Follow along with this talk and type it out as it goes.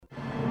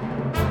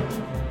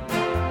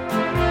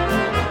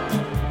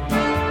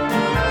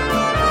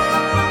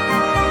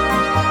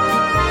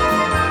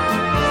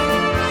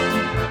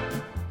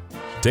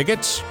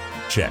Tickets?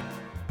 Check.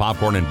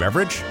 Popcorn and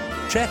beverage?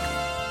 Check.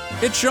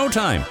 It's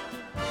showtime.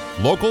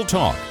 Local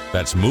talk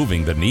that's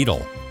moving the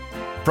needle.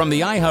 From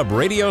the iHub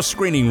Radio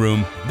Screening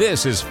Room,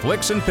 this is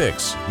Flicks and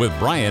Picks with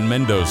Brian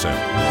Mendoza.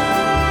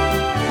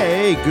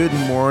 Hey, good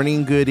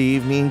morning, good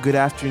evening, good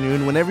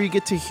afternoon. Whenever you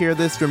get to hear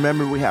this,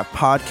 remember we have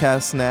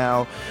podcasts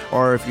now,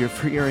 or if you're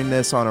hearing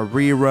this on a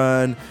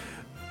rerun,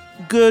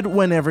 good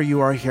whenever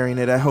you are hearing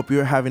it. I hope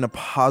you're having a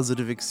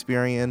positive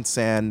experience,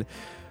 and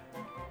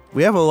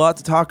we have a lot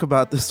to talk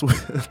about this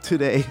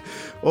today.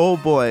 Oh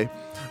boy.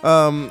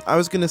 I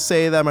was going to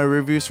say that my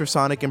reviews for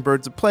Sonic and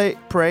Birds of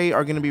Prey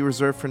are going to be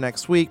reserved for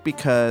next week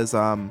because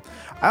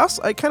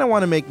I kind of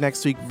want to make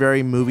next week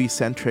very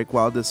movie-centric,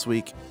 while this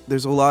week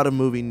there's a lot of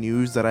movie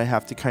news that I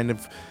have to kind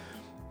of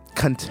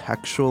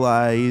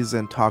contextualize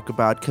and talk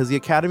about because the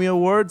Academy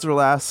Awards were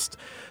last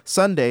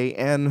Sunday,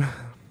 and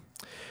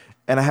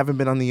I haven't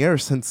been on the air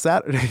since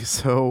Saturday,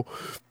 so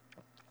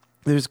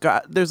there's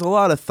a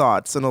lot of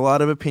thoughts and a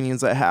lot of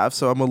opinions I have,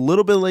 so I'm a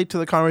little bit late to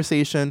the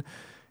conversation.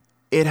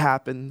 It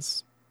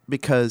happens,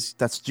 because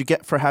that's what you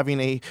get for having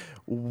a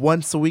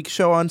once-a-week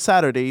show on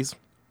Saturdays.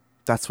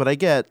 That's what I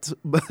get,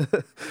 but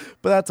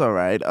that's all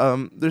right.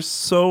 There's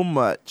so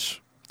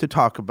much to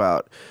talk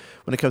about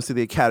when it comes to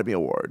the Academy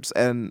Awards,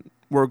 and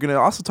we're going to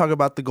also talk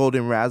about the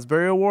Golden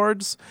Raspberry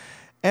Awards,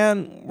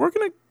 and we're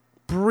going to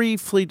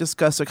briefly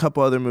discuss a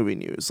couple other movie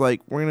news. Like,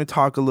 we're going to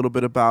talk a little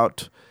bit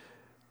about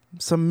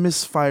some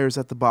misfires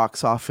at the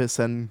box office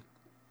and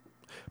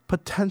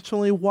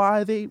potentially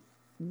why they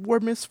were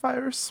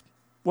misfires.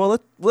 Well,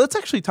 let's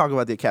actually talk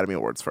about the Academy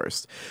Awards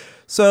first.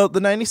 So the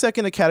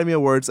 92nd Academy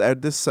Awards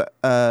aired this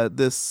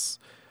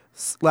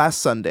last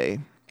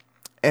Sunday,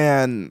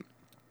 and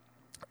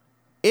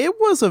it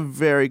was a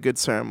very good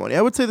ceremony.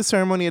 I would say the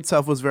ceremony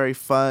itself was very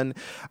fun.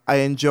 I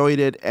enjoyed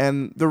it,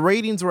 and the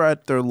ratings were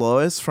at their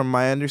lowest from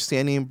my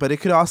understanding, but it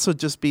could also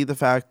just be the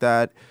fact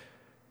that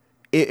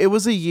it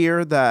was a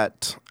year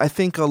that I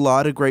think a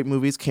lot of great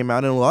movies came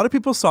out, and a lot of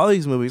people saw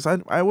these movies.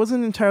 I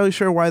wasn't entirely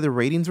sure why the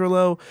ratings were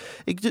low.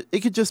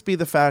 It could just be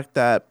the fact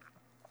that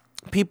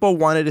people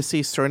wanted to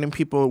see certain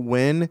people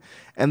win,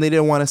 and they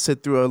didn't want to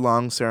sit through a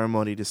long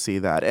ceremony to see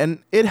that.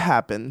 And it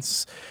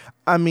happens.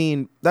 I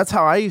mean, that's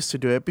how I used to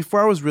do it. Before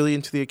I was really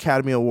into the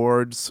Academy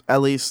Awards, at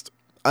least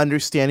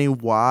understanding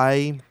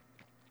why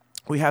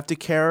we have to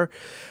care.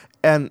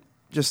 And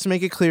just to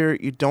make it clear,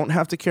 you don't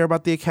have to care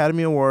about the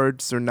Academy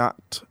Awards. They're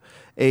not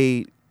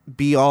a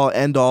be-all,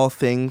 end-all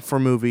thing for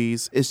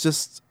movies. It's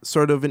just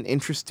sort of an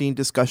interesting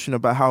discussion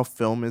about how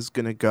film is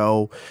going to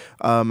go,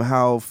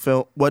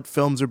 what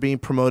films are being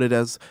promoted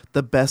as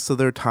the best of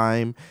their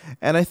time.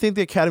 And I think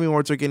the Academy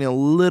Awards are getting a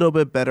little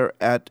bit better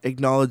at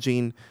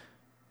acknowledging,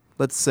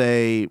 let's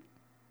say,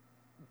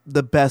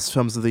 the best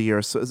films of the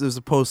year, so as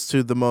opposed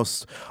to the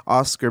most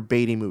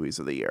Oscar-baiting movies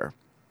of the year.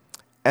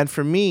 And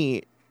for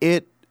me,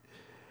 it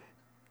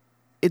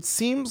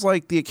seems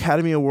like the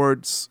Academy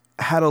Awards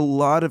had a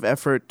lot of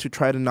effort to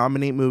try to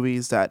nominate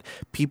movies that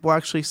people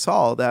actually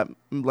saw, that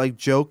like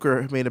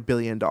Joker made $1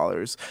 billion,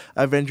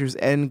 Avengers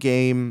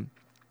Endgame,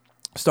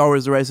 Star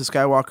Wars The Rise of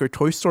Skywalker,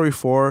 Toy Story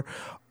 4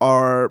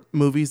 are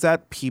movies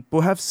that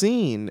people have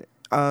seen.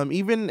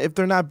 Even if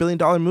they're not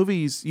billion-dollar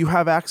movies, you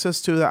have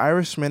access to The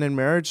Irishman and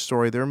Marriage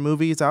Story. There are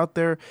movies out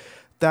there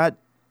that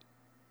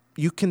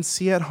you can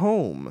see at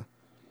home.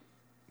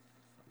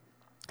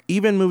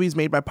 Even movies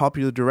made by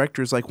popular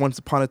directors like Once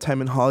Upon a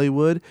Time in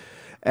Hollywood,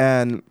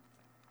 and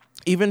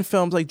even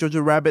films like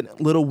Jojo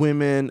Rabbit, Little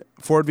Women,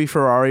 Ford v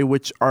Ferrari,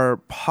 which are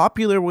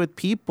popular with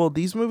people.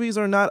 These movies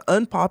are not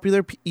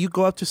unpopular. You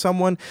go up to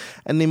someone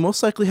and they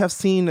most likely have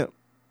seen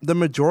the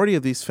majority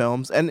of these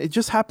films. And it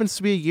just happens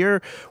to be a year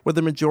where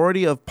the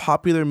majority of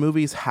popular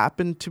movies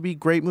happen to be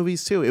great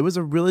movies too. It was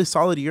a really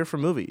solid year for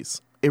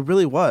movies. It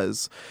really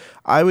was.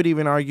 I would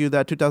even argue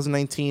that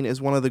 2019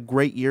 is one of the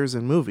great years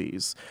in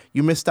movies.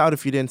 You missed out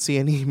if you didn't see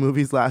any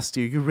movies last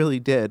year. You really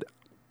did.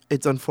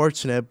 It's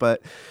unfortunate,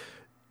 but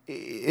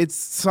it's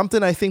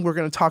something I think we're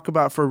going to talk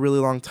about for a really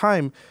long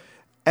time.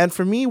 And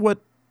for me,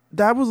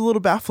 that was a little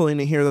baffling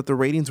to hear that the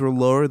ratings were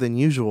lower than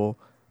usual.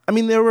 I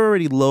mean, they were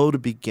already low to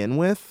begin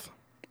with,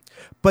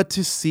 but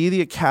to see the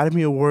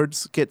Academy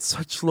Awards get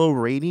such low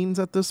ratings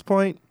at this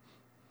point,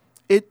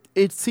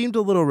 it seemed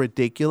a little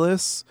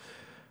ridiculous.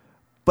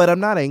 But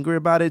I'm not angry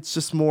about it. It's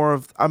just more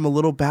of I'm a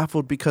little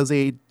baffled because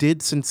they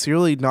did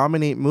sincerely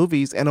nominate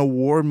movies and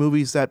award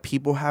movies that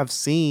people have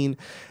seen.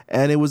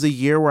 And it was a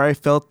year where I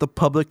felt the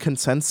public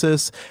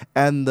consensus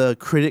and the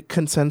critic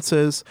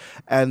consensus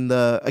and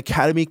the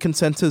Academy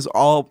consensus,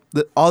 all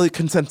the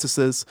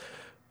consensuses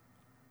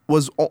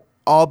was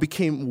all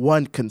became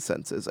one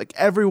consensus. Like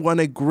everyone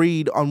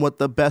agreed on what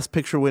the Best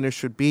Picture winner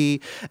should be.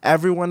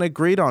 Everyone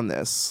agreed on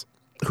this.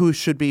 Who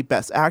should be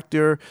Best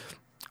Actor?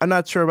 I'm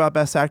not sure about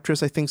Best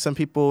Actress. I think some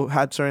people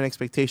had certain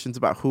expectations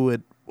about who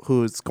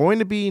it's going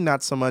to be.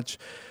 Not so much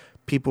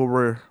people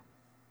were...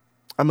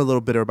 I'm a little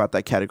bitter about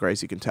that category,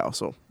 as you can tell,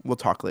 so we'll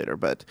talk later.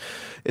 But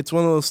it's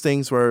one of those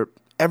things where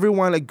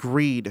everyone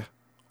agreed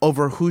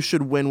over who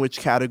should win which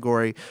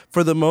category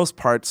for the most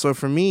part. So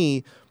for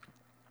me,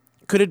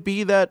 could it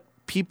be that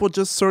people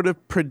just sort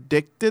of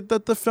predicted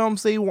that the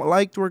films they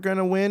liked were going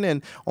to win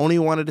and only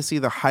wanted to see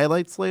the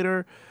highlights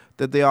later,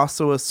 that they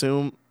also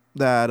assume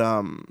that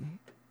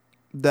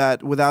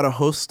that without a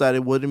host that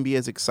it wouldn't be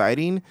as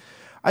exciting.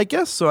 I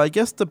guess so. I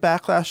guess the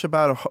backlash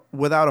about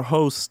without a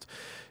host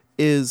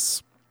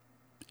is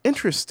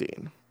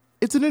interesting.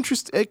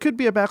 It could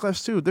be a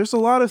backlash too. There's a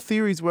lot of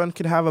theories one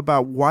could have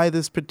about why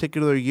this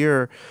particular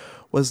year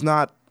was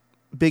not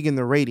big in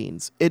the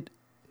ratings.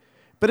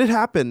 But it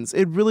happens.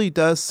 It really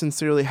does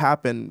sincerely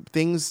happen.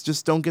 Things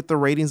just don't get the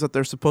ratings that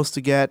they're supposed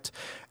to get.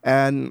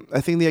 And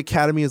I think the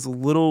Academy is a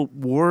little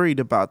worried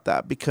about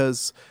that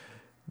because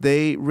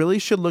they really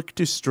should look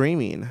to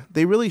streaming.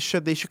 They really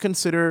should. They should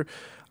consider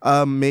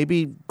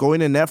maybe going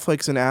to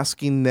Netflix and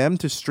asking them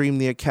to stream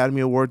the Academy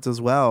Awards as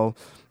well.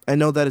 I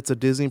know that it's a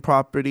Disney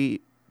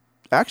property.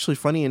 Actually,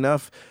 funny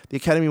enough, the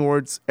Academy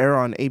Awards air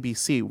on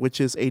ABC,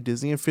 which is a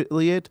Disney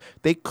affiliate.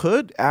 They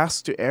could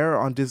ask to air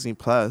on Disney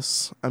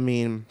Plus. I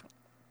mean,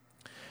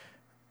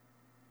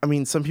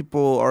 some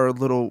people are a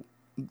little.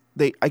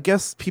 I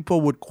guess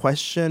people would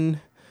question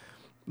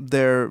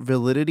their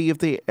validity if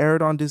they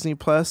aired on Disney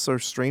Plus or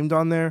streamed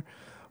on there,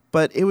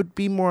 but it would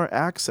be more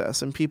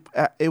access and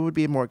it would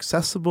be more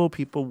accessible.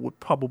 People would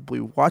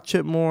probably watch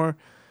it more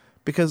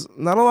because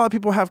not a lot of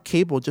people have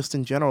cable just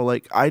in general.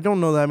 Like, I don't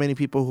know that many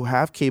people who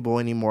have cable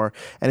anymore.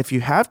 And if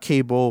you have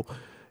cable,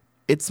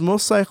 it's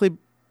most likely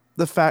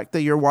the fact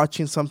that you're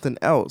watching something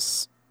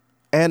else.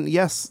 And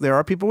yes, there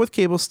are people with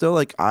cable still.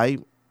 Like, I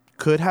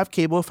could have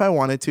cable if I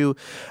wanted to.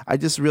 I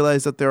just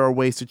realized that there are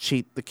ways to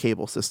cheat the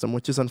cable system,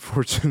 which is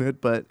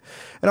unfortunate. And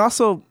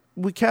also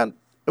we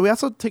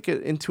also take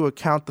it into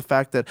account the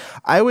fact that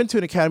I went to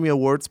an Academy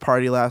Awards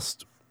party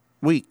last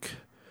week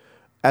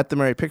at the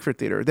Mary Pickford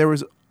Theater. There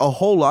was a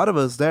whole lot of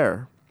us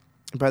there.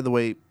 By the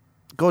way,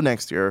 go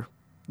next year.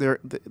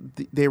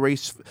 They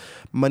raise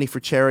money for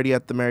charity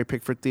at the Mary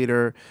Pickford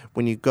Theater.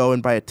 When you go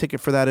and buy a ticket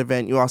for that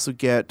event, you also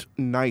get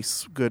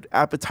nice, good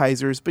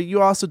appetizers, but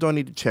you also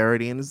donate to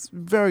charity, and it's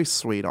very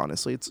sweet,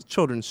 honestly. It's a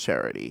children's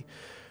charity.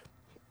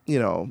 You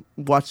know,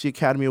 watch the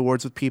Academy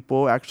Awards with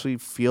people, actually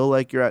feel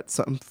like you're at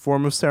some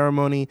form of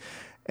ceremony,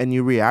 and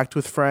you react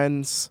with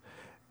friends.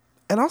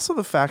 And also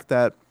the fact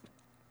that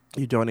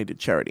you donate to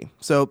charity.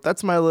 So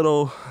that's my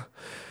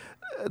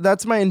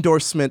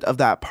endorsement of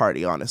that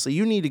party, honestly.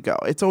 You need to go.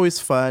 It's always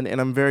fun,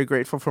 and I'm very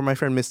grateful for my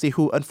friend Misty,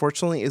 who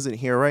unfortunately isn't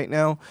here right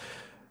now,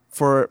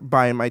 for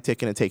buying my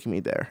ticket and taking me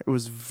there. It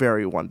was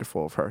very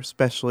wonderful of her,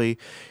 especially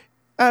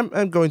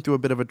I'm going through a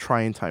bit of a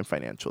trying time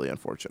financially,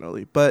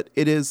 unfortunately, but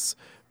it is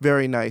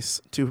very nice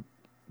to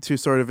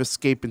sort of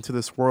escape into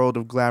this world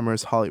of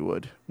glamorous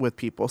Hollywood with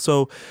people.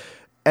 So,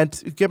 and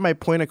to get my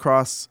point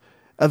across,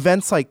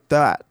 events like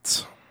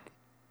that,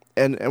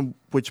 and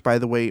which, by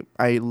the way,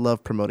 I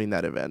love promoting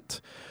that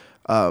event.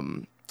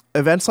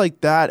 Events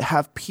like that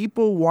have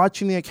people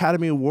watching the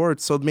Academy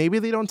Awards, so maybe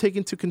they don't take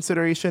into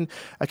consideration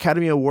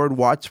Academy Award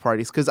watch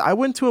parties. Because I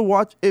went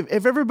to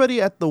if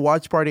everybody at the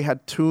watch party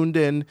had tuned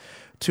in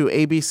to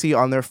ABC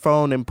on their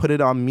phone and put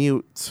it on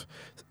mute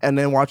and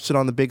then watched it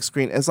on the big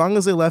screen, as long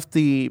as they left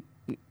the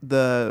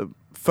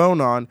phone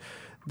on,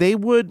 they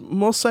would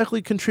most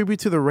likely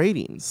contribute to the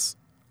ratings.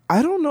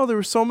 I don't know. There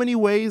were so many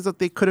ways that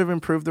they could have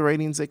improved the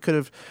ratings. They could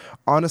have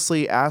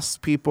honestly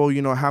asked people,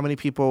 how many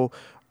people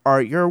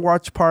are at your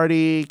watch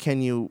party?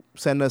 Can you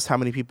send us how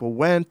many people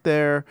went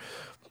there?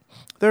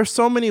 There are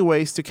so many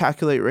ways to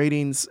calculate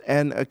ratings,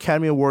 and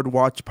Academy Award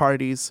watch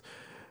parties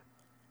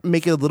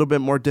make it a little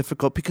bit more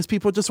difficult because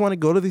people just want to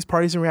go to these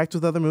parties and react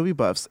with other movie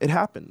buffs. It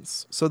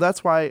happens. So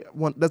that's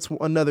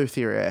another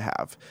theory I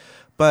have.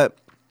 But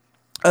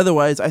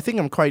otherwise, I think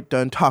I'm quite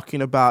done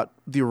talking about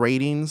the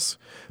ratings,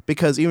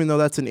 because even though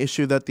that's an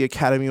issue that the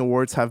Academy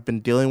Awards have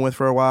been dealing with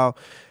for a while,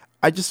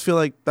 I just feel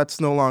like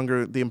that's no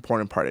longer the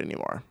important part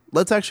anymore.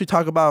 Let's actually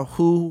talk about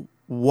who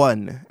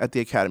won at the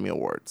Academy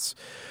Awards.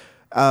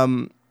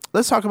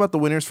 Let's talk about the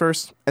winners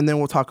first, and then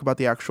we'll talk about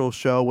the actual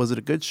show. Was it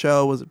a good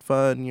show? Was it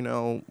fun?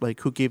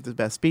 Who gave the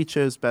best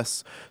speeches,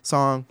 best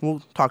song?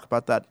 We'll talk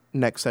about that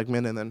next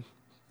segment and then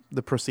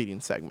the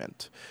preceding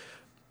segment.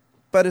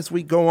 But as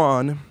we go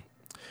on,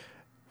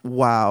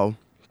 wow.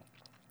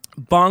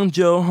 Bong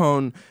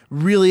Joon-ho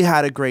really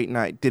had a great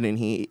night, didn't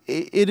he?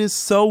 It is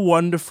so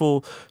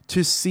wonderful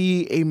to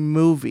see a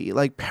movie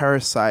like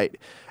Parasite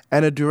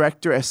and a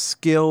director as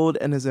skilled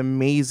and as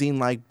amazing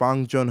like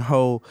Bong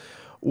Joon-ho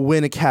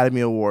win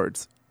Academy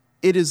Awards.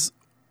 It is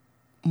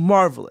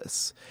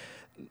marvelous.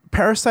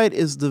 Parasite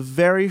is the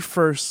very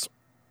first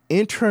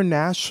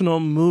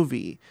international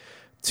movie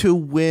to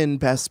win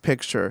Best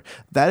Picture.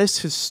 That is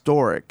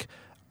historic.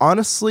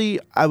 Honestly,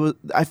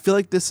 I feel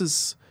like this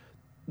is,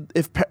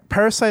 if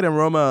Parasite and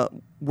Roma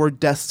were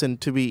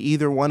destined to be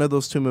either one of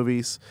those two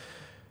movies,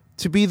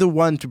 to be the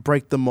one to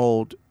break the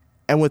mold,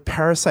 and with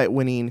Parasite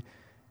winning,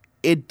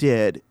 it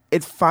did.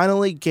 It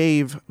finally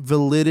gave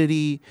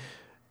validity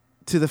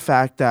to the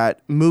fact that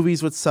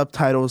movies with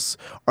subtitles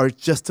are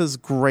just as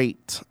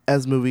great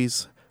as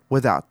movies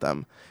without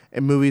them,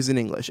 and movies in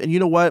English. And you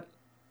know what?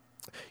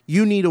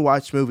 you need to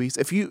watch movies.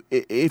 If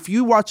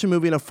you watch a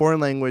movie in a foreign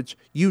language,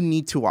 you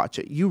need to watch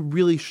it. You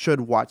really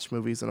should watch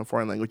movies in a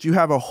foreign language. You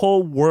have a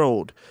whole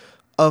world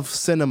of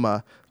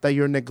cinema that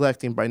you're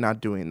neglecting by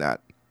not doing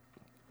that.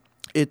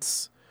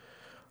 It's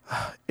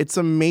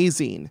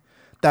amazing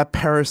that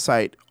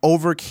Parasite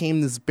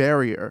overcame this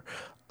barrier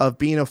of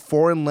being a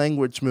foreign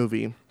language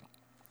movie,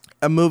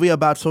 a movie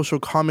about social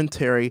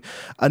commentary,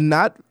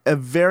 not a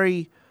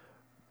very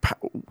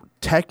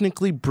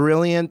technically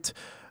brilliant,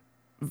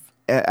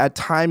 at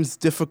times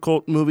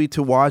difficult movie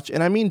to watch.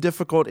 And I mean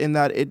difficult in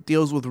that it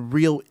deals with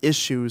real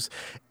issues,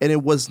 and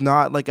it was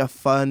not like a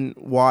fun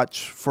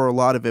watch for a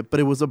lot of it, but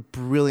it was a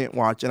brilliant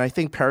watch. And I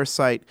think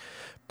Parasite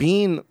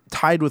being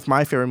tied with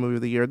my favorite movie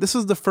of the year, this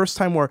is the first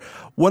time where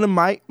one of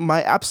my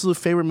absolute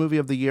favorite movie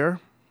of the year,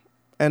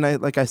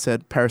 and like I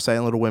said, Parasite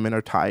and Little Women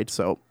are tied,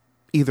 so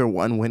either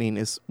one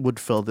winning would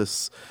fill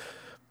this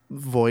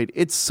void.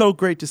 It's so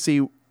great to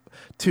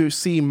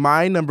see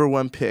my number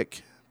one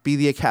pick be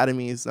the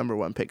Academy's number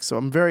one pick. So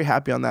I'm very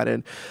happy on that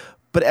end.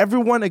 But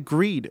everyone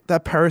agreed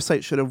that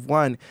Parasite should have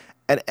won,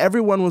 and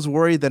everyone was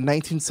worried that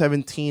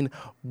 1917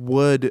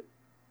 would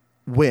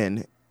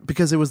win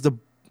because it was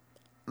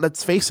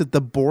let's face it,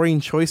 the boring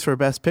choice for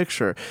Best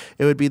Picture.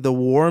 It would be the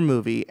war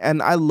movie.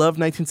 And I love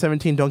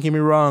 1917, don't get me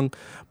wrong,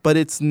 but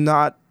it's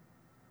not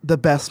the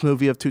best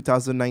movie of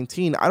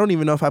 2019. I don't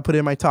even know if I put it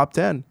in my top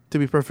 10, to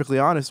be perfectly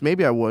honest.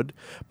 Maybe I would,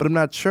 but I'm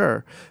not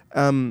sure.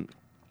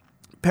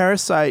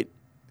 Parasite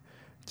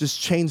just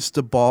changed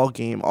the ball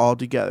game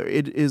altogether.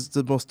 It is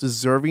the most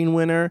deserving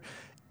winner.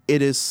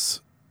 It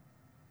is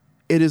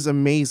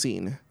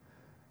amazing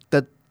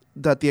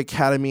that the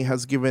Academy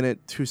has given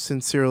it to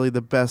sincerely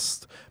the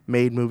best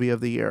made movie of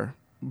the year.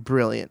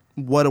 Brilliant.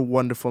 What a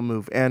wonderful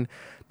move. And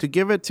to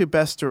give it to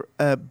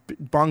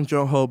Bong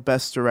Joon-ho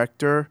Best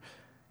Director,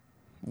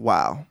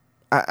 wow.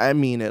 I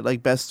mean it.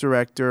 Like Best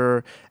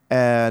Director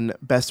and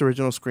Best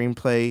Original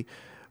Screenplay.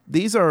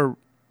 These are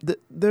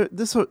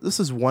this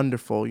is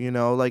wonderful, you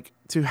know, like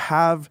to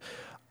have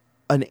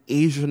an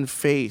Asian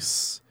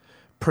face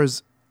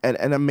and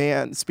a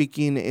man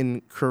speaking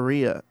in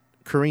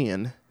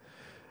Korean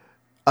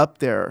up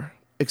there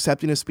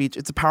accepting a speech.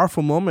 It's a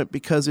powerful moment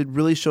because it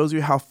really shows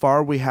you how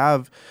far we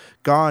have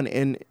gone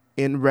in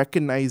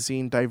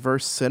recognizing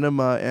diverse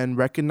cinema and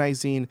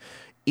recognizing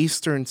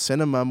Eastern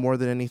cinema more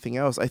than anything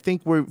else. I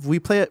think we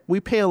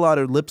pay a lot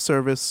of lip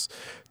service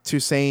to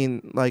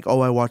saying like,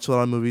 oh, I watch a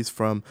lot of movies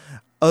from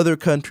other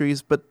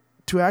countries, but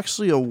to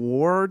actually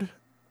award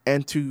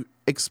and to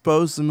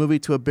expose the movie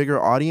to a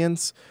bigger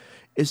audience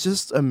is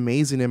just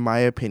amazing in my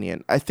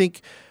opinion. I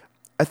think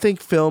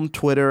film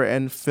Twitter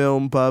and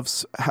film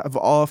buffs have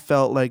all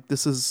felt like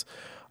this is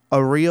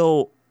a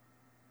real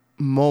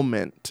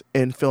moment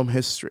in film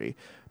history.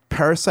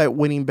 Parasite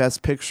winning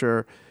Best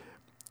Picture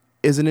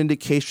is an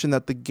indication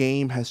that the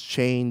game has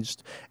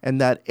changed and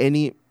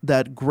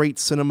that great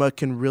cinema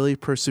can really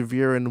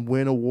persevere and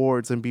win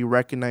awards and be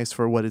recognized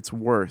for what it's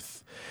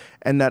worth.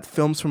 And that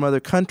films from other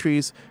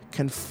countries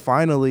can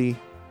finally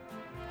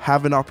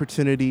have an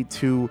opportunity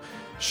to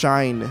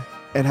shine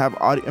and have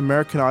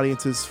American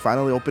audiences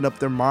finally open up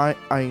their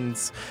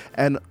minds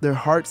and their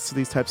hearts to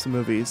these types of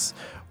movies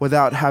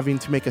without having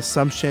to make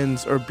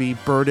assumptions or be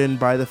burdened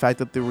by the fact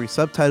that they read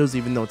subtitles,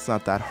 even though it's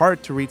not that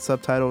hard to read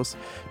subtitles.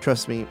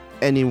 Trust me,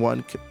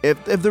 anyone can.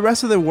 If the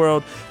rest of the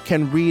world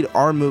can read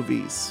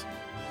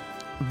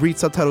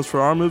subtitles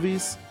for our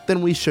movies,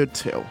 then we should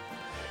too,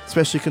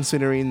 especially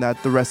considering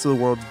that the rest of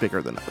the world's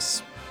bigger than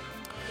us.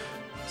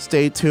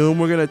 Stay tuned.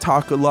 We're going to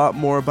talk a lot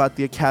more about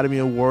the Academy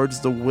Awards,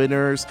 the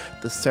winners,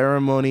 the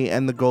ceremony,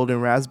 and the Golden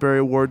Raspberry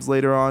Awards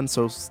later on,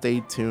 so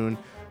stay tuned.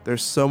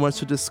 There's so much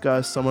to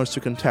discuss, so much to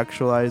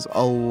contextualize,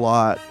 a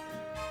lot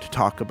to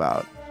talk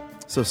about.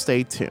 So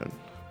stay tuned.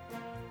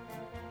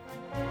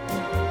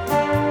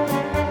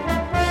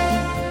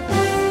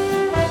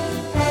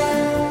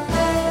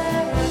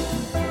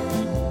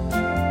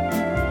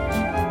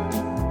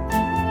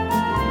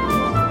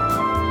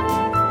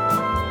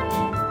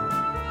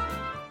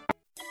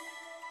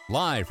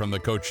 Live from the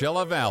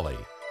Coachella Valley.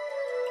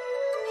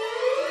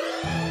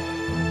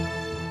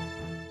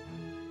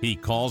 He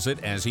calls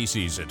it as he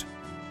sees it.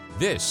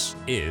 This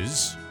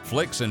is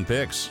Flicks and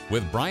Picks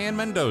with Brian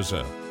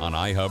Mendoza on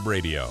iHub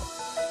Radio.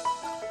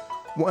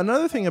 Well,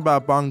 another thing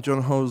about Bong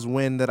Joon-ho's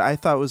win that I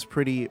thought was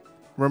pretty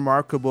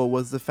remarkable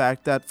was the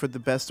fact that for the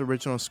Best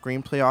Original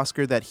Screenplay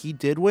Oscar that he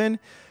did win,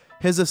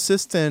 his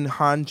assistant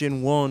Han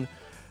Jin-won.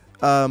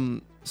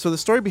 So the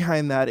story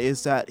behind that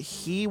is that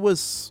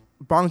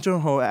Bong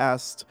Joon-ho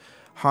asked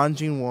Han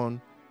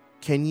Jin-won,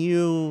 can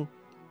you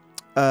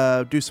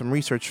do some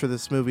research for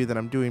this movie that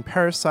I'm doing,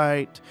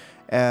 Parasite,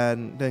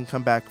 and then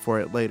come back for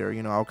it later.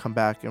 You know, I'll come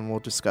back and we'll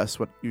discuss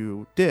what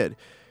you did.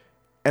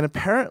 And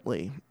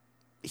apparently,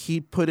 he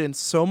put in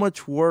so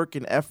much work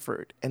and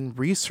effort and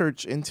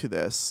research into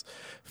this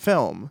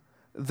film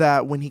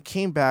that when he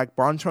came back,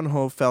 Bong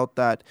Joon-ho felt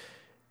that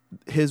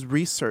his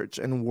research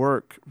and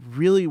work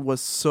really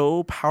was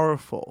so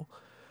powerful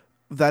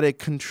that it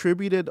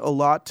contributed a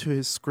lot to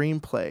his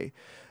screenplay,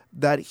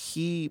 that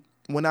he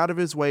went out of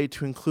his way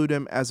to include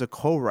him as a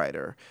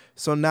co-writer.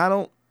 So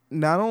not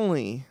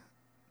only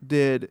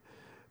did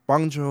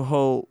Bong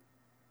Joon-ho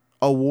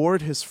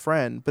award his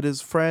friend, but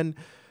his friend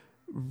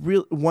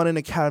won an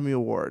Academy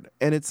Award,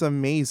 and it's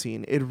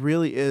amazing. It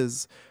really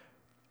is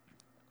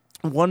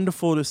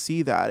wonderful to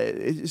see that.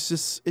 It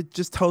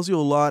just tells you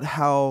a lot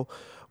how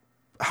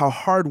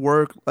hard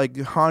work, like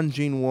Han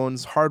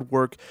Jin-won's hard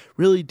work,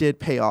 really did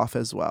pay off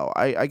as well.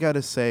 I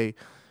gotta say,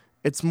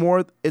 it's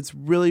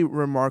really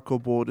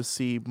remarkable to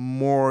see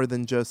more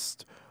than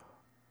just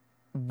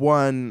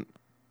one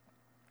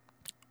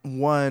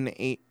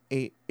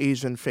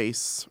Asian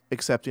face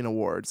accepting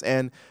awards.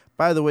 And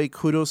by the way,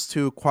 kudos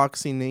to Kwak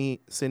Sine.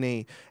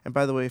 And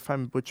by the way, if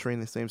I'm butchering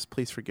these names,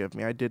 please forgive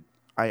me. I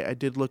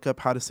did look up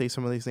how to say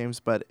some of these names,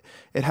 but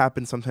it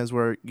happens sometimes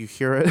where you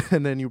hear it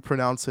and then you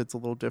pronounce it's a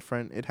little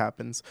different. It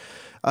happens.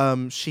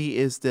 She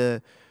is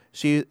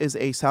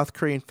a South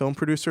Korean film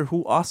producer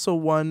who also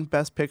won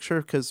Best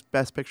Picture, because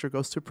Best Picture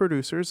goes to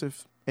producers,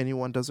 if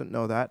anyone doesn't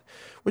know that,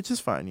 which is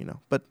fine,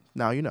 but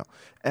now you know.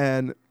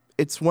 And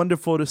it's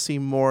wonderful to see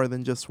more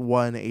than just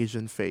one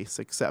Asian face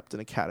accept an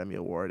Academy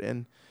Award.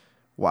 And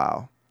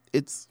wow,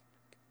 it's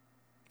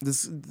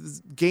this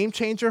game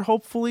changer,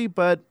 hopefully,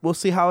 but we'll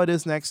see how it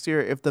is next year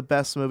if the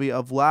best movie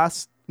of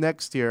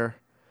next year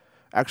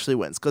actually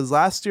wins. Because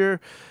last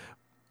year,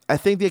 I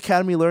think the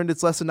Academy learned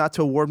its lesson not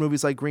to award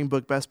movies like Green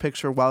Book Best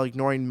Picture while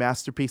ignoring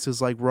masterpieces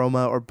like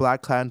Roma or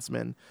Black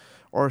Klansman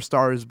or A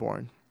Star Is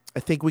Born. I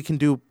think we can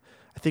do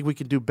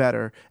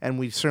better, and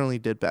we certainly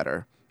did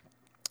better.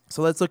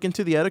 So let's look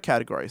into the other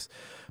categories.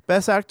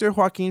 Best Actor,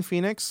 Joaquin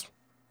Phoenix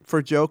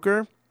for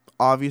Joker,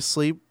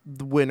 obviously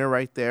the winner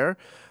right there.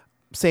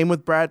 Same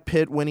with Brad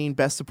Pitt winning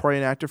Best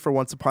Supporting Actor for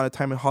Once Upon a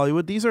Time in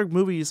Hollywood. These are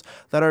movies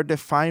that are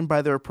defined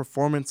by their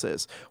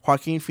performances.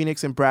 Joaquin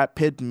Phoenix and Brad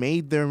Pitt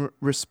made their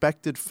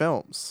respected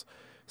films.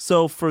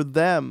 So for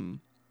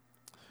them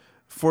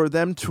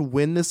to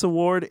win this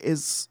award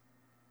is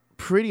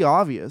pretty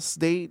obvious.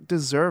 They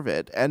deserve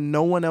it, and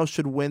no one else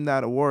should win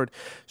that award.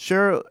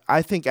 Sure,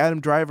 I think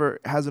Adam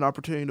Driver has an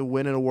opportunity to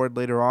win an award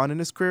later on in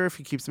his career if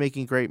he keeps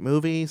making great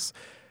movies.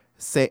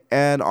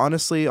 And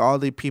honestly, all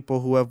the people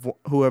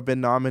who have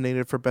been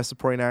nominated for Best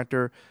Supporting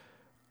Actor,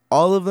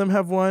 all of them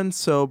have won.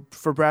 So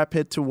for Brad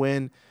Pitt to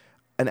win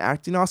an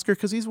acting Oscar,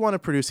 because he's won a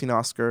producing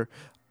Oscar,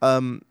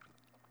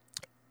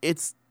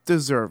 it's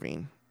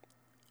deserving.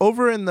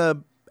 Over in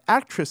the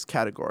actress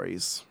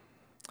categories,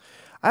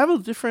 I have a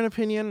different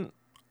opinion,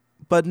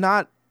 but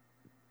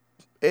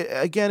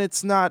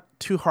it's not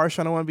too harsh.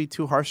 I don't want to be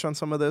too harsh on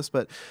some of this,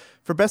 but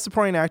for Best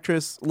Supporting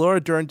Actress,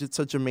 Laura Dern did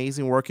such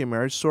amazing work in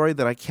Marriage Story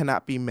that I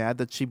cannot be mad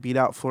that she beat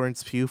out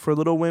Florence Pugh for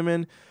Little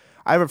Women.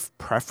 I have a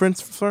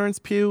preference for Florence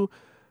Pugh,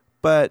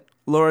 but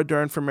Laura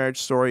Dern for Marriage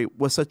Story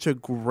was such a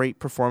great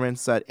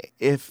performance that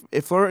if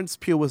Florence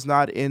Pugh was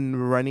not in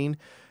running,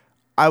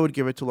 I would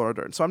give it to Laura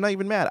Dern. So I'm not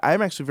even mad.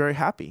 I'm actually very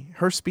happy.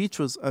 Her speech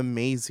was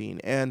amazing.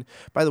 And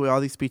by the way,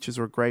 all these speeches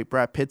were great.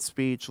 Brad Pitt's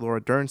speech,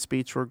 Laura Dern's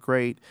speech were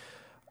great.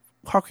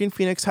 Joaquin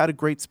Phoenix had a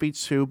great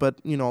speech too, but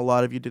a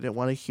lot of you didn't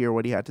want to hear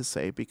what he had to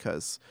say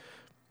because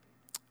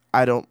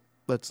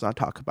let's not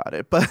talk about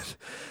it. But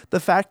the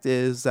fact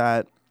is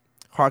that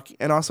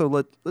and also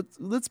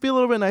let's be a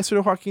little bit nicer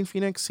to Joaquin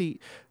Phoenix.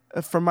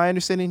 From my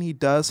understanding, he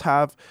does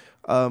have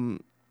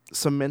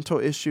some mental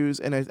issues,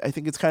 and I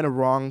think it's kind of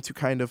wrong to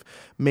kind of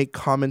make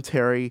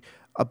commentary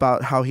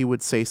about how he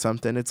would say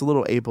something. It's a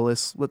little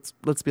ableist.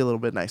 Let's be a little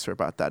bit nicer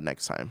about that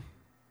next time.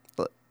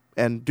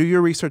 And do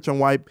your research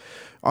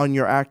on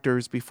your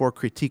actors before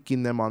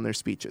critiquing them on their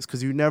speeches,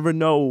 because you never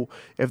know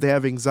if they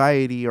have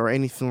anxiety or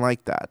anything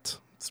like that.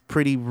 It's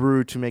pretty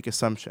rude to make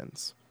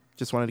assumptions.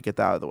 Just wanted to get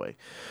that out of the way.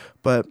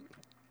 But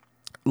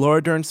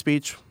Laura Dern's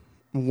speech,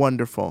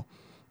 wonderful.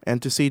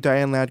 And to see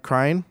Diane Ladd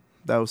crying,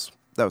 that was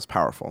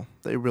powerful.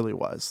 It really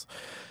was.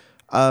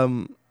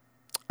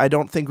 I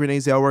don't think Renee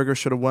Zellweger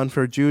should have won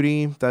for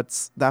Judy.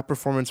 That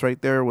performance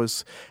right there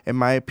was, in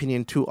my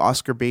opinion, too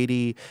Oscar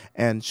baity,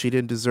 and she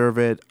didn't deserve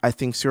it. I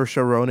think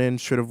Saoirse Ronan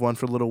should have won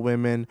for Little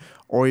Women,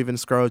 or even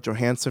Scarlett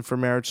Johansson for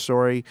Marriage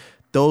Story.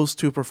 Those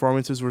two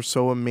performances were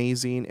so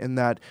amazing in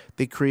that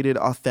they created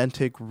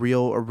authentic,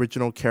 real,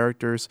 original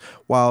characters,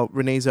 while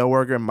Renee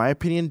Zellweger, in my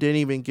opinion, didn't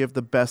even give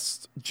the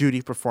best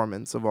Judy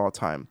performance of all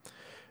time.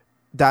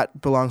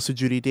 That belongs to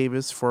Judy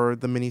Davis for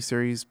the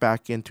miniseries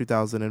back in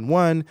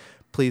 2001.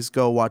 Please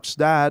go watch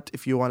that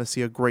if you want to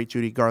see a great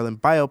Judy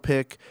Garland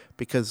biopic,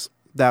 because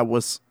that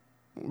was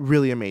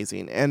really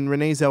amazing. And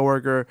Renee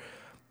Zellweger,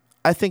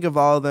 I think of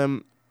all of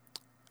them,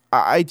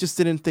 I just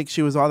didn't think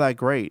she was all that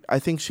great. I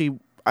think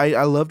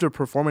I loved her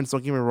performance,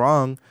 don't get me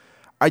wrong.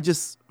 I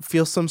just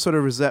feel some sort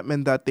of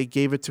resentment that they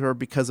gave it to her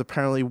because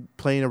apparently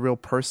playing a real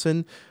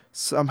person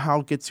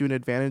somehow gets you an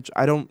advantage.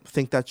 I don't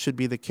think that should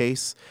be the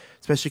case,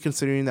 especially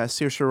considering that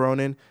Saoirse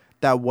Ronan,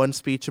 that one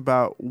speech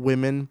about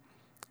women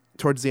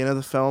towards the end of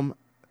the film,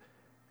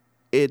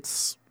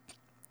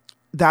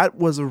 that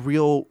was a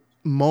real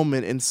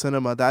moment in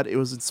cinema that it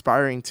was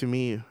inspiring to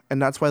me,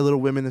 and that's why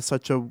Little Women is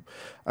such a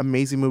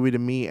amazing movie to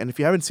me. And if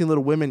you haven't seen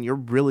Little Women, you're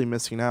really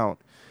missing out.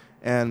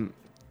 And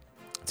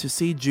to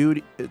see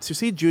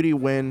Judy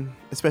win,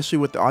 especially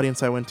with the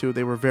audience I went to,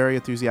 they were very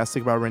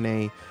enthusiastic about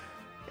Renee,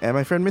 and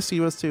my friend Misty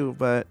was too.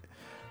 But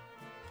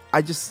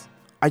I just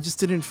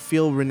didn't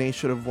feel Renee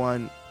should have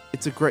won.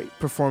 It's a great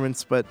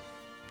performance, but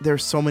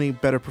there's so many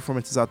better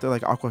performances out there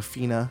like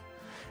Awkwafina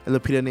and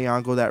Lupita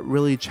Nyong'o that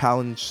really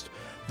challenged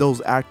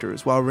those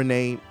actors, while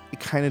Renee, it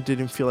kind of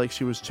didn't feel like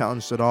she was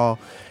challenged at all.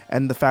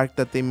 And the fact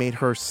that they made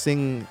her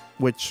sing,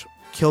 which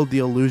killed the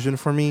illusion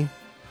for me,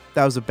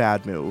 that was a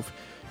bad move.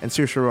 And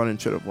Saoirse Ronan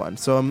should have won.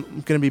 So I'm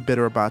going to be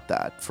bitter about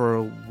that for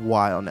a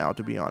while now,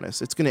 to be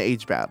honest. It's going to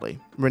age badly.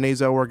 Renee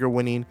Zellweger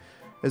winning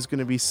is going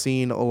to be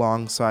seen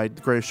alongside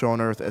The Greatest Show on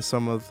Earth as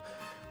some of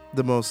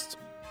the most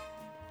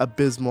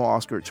abysmal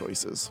Oscar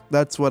choices.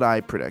 That's what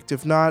I predict.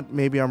 If not,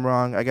 maybe I'm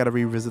wrong. I got to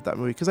revisit that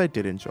movie because I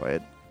did enjoy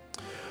it.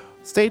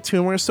 Stay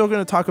tuned. We're still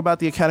going to talk about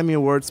the Academy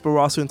Awards, but we're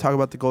also going to talk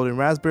about the Golden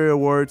Raspberry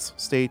Awards.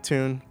 Stay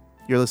tuned.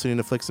 You're listening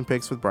to Flicks and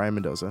Picks with Brian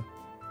Mendoza.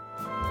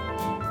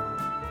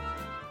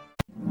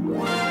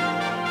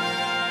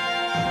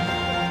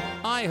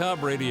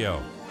 iHub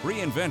Radio,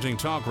 reinventing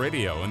talk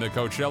radio in the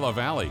Coachella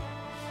Valley.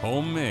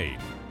 Homemade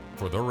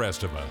for the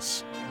rest of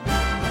us.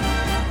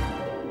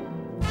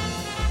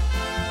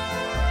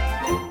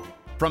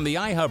 From the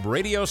iHub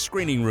Radio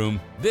screening room,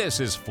 this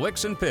is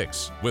Flicks and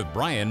Picks with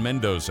Brian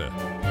Mendoza.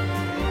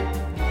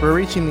 We're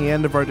reaching the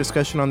end of our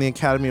discussion on the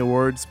Academy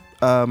Awards.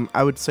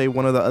 I would say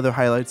one of the other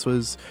highlights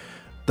was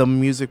the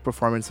music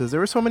performances. There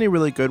were so many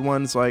really good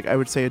ones. Like, I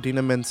would say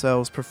Idina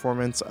Menzel's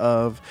performance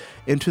of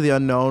Into the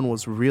Unknown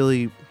was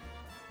really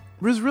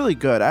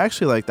good. I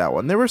actually like that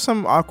one. There were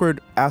some awkward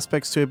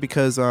aspects to it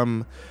because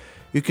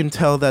you can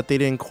tell that they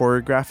didn't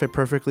choreograph it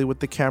perfectly with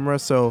the camera.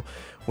 So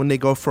when they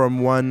go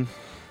from one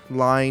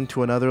line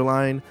to another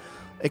line,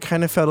 it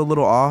kind of felt a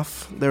little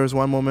off. There was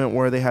one moment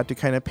where they had to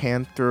kind of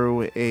pan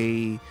through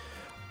a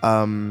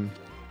it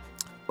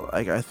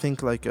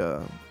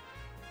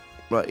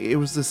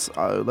was this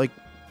like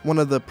one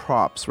of the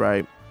props,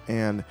 right?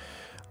 And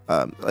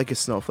like a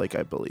snowflake,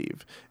 I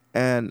believe,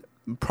 and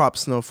prop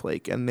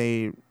snowflake, and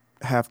they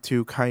have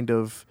to kind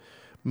of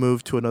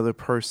move to another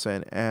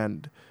person,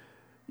 and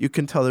you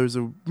can tell there's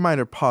a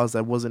minor pause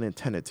that wasn't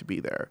intended to be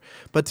there.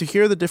 But to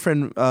hear the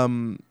different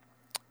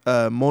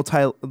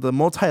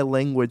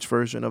multi-language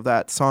version of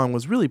that song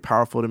was really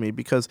powerful to me,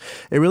 because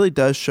it really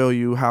does show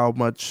you how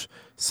much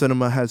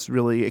cinema has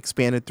really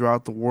expanded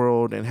throughout the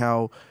world and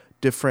how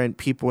different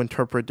people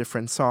interpret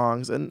different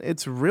songs, and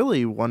it's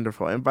really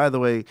wonderful. And by the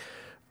way,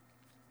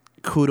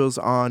 kudos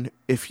on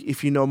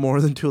if you know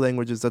more than two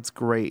languages, that's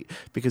great,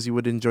 because you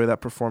would enjoy that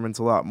performance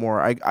a lot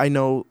more. I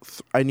knew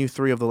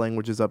 3 of the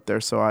languages up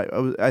there, so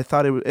I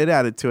thought it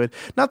added to it.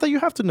 Not that you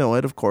have to know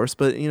it, of course,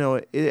 but you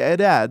know, it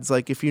adds.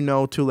 Like, if you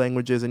know 2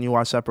 languages and you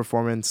watch that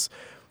performance,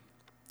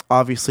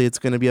 obviously it's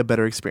going to be a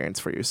better experience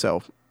for you.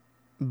 So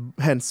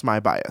hence my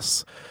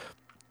bias.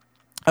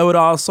 I would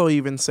also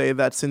even say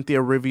that Cynthia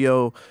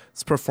Rivio's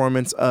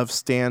performance of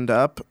Stand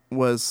Up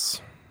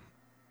was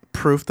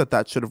proof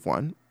that should have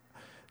won.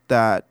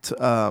 That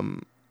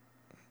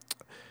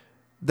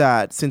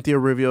Cynthia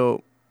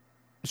Rivio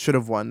should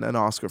have won an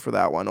Oscar for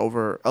that one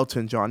over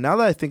Elton John. Now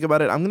that I think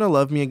about it, I'm Gonna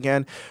Love Me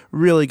Again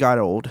really got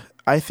old.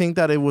 I think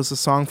that it was a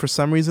song for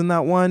some reason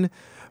that won,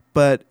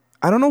 but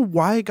I don't know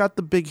why it got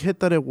the big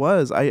hit that it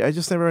was. I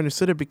just never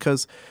understood it,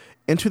 because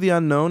Into the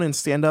Unknown and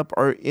Stand Up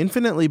are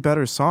infinitely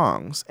better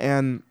songs.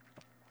 And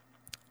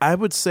I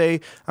would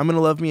say I'm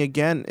Gonna Love Me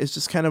Again is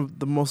just kind of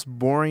the most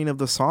boring of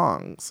the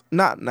songs.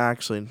 Not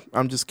actually,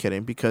 I'm just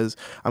kidding, because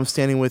I'm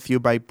Standing With You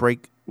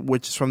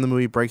which is from the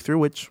movie Breakthrough,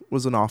 which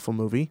was an awful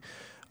movie.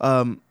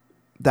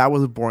 That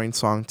was a boring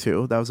song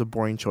too. That was a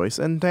boring choice.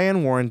 And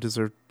Diane Warren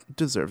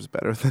deserves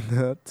better than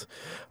that.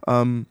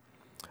 I'm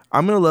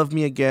Gonna Love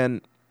Me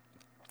Again,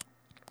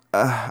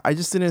 I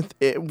just didn't...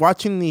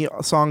 watching the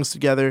songs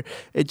together,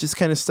 it just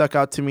kind of stuck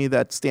out to me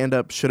that Stand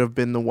Up should have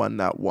been the one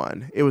that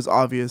won. It was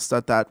obvious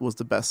that was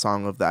the best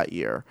song of that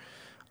year,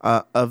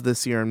 of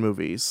this year in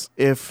movies.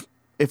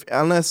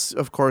 Unless,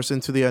 of course,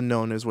 Into the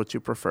Unknown is what you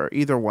prefer.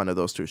 Either one of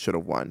those two should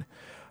have won.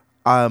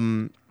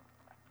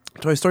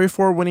 Toy Story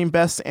 4 winning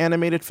Best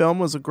Animated Film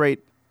was a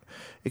great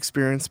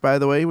experience, by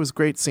the way. It was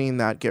great seeing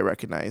that get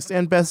recognized.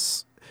 And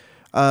Best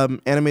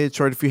Animated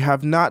Short, if you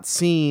have not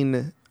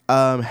seen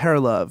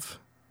Hair Love,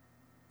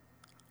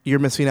 you're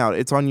missing out.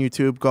 It's on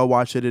YouTube. Go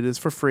watch it. It is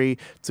for free.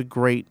 It's a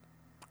great,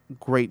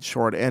 great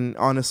short. And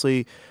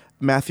honestly,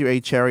 Matthew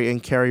A. Cherry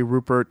and Carrie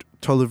Rupert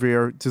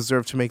Toliver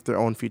deserve to make their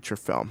own feature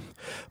film.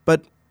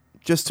 But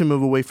just to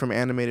move away from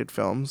animated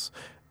films,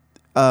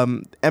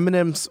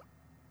 Eminem's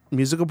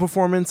musical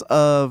performance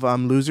of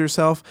Lose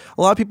Yourself,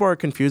 a lot of people are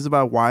confused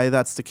about why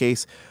that's the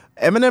case.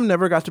 Eminem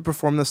never got to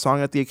perform the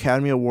song at the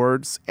Academy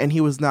Awards, and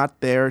he was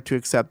not there to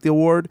accept the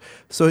award.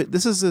 So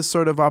this is his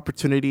sort of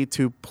opportunity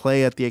to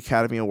play at the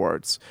Academy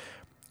Awards.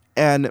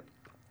 And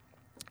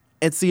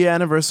it's the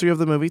anniversary of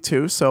the movie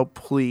too, so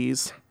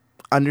please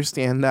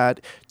understand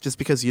that just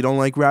because you don't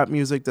like rap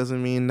music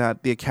doesn't mean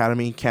that the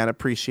Academy can't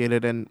appreciate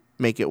it and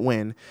make it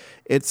win.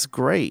 It's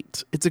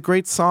great. It's a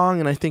great song,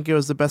 and I think it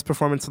was the best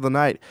performance of the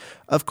night.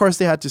 Of course,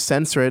 they had to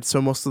censor it,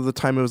 so most of the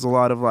time it was a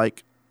lot of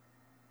like,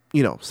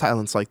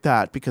 silence like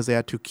that because they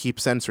had to keep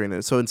censoring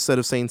it. So instead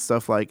of saying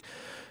stuff like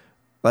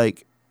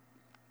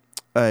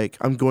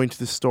I'm going to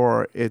the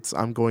store, it's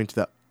I'm going to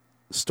the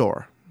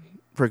store,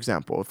 for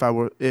example,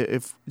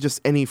 if just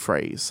any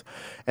phrase.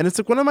 And it's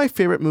like one of my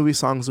favorite movie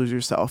songs, Lose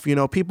Yourself.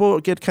 People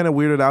get kind of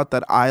weirded out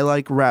that I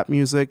like rap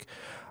music.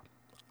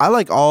 I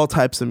like all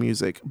types of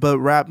music, but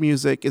rap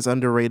music is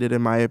underrated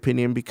in my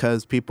opinion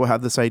because people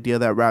have this idea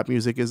that rap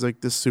music is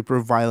like this super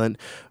violent,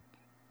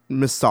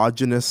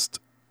 misogynist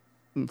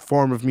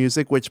form of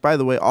music, which, by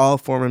the way, all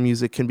form of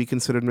music can be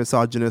considered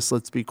misogynist.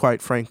 Let's be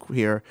quite frank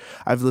here.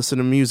 I've listened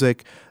to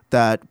music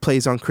that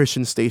plays on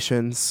Christian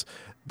stations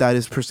that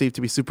is perceived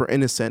to be super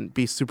innocent,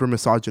 be super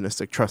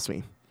misogynistic. Trust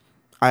me.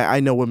 I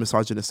know what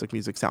misogynistic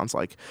music sounds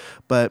like.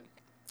 But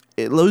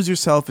Lose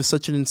Yourself is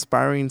such an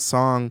inspiring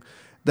song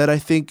that I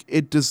think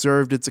it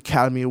deserved its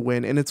Academy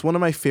win. And it's one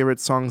of my favorite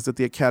songs that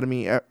the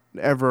Academy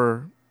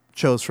ever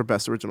chose for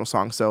Best Original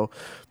Song. So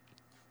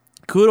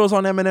kudos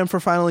on Eminem for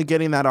finally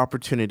getting that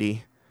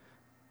opportunity.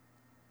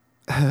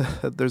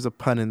 There's a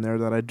pun in there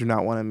that I do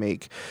not want to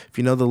make. If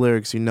you know the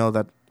lyrics, you know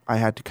that I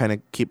had to kind of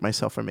keep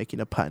myself from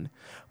making a pun.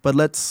 But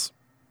let's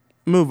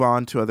move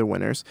on to other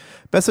winners.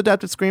 Best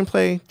Adapted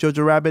Screenplay,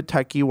 Jojo Rabbit.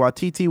 Taika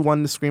Waititi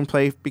won the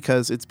screenplay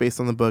because it's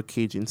based on the book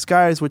Caging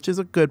Skies, which is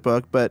a good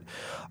book, but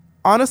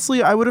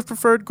honestly, I would have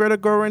preferred Greta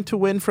Gerwig to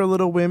win for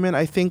Little Women.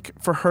 I think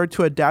for her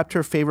to adapt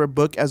her favorite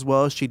book as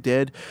well as she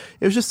did,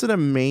 it was just an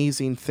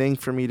amazing thing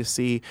for me to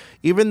see.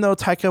 Even though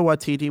Taika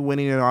Waititi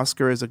winning an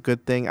Oscar is a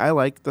good thing, I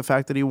like the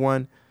fact that he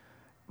won,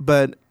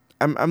 but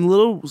I'm a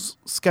little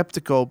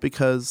skeptical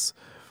because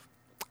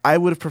I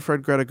would have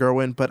preferred Greta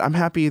Gerwig, but I'm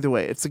happy either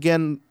way. It's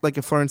again like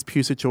a Florence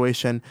Pugh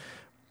situation.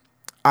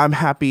 I'm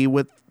happy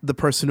with the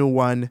person who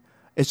won.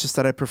 It's just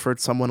that I preferred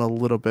someone a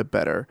little bit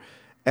better.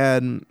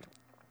 And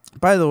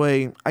by the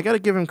way, I got to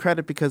give him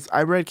credit because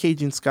I read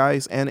Caging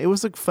Skies and it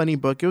was a funny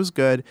book. It was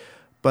good,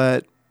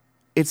 but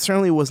it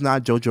certainly was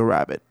not Jojo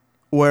Rabbit.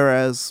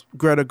 Whereas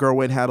Greta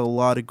Gerwig had a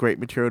lot of great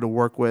material to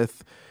work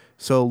with.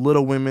 So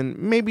Little Women,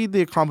 maybe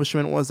the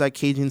accomplishment was that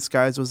Caging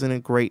Skies was in a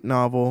great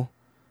novel.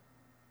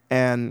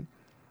 And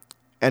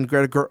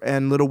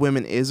Little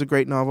Women is a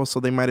great novel,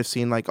 so they might have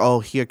seen like, oh,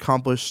 he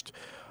accomplished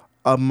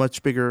a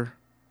much bigger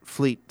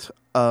fleet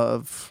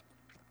of...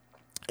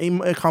 He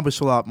accomplished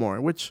a lot more,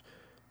 which...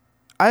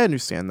 I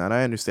understand that.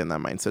 I understand that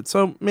mindset.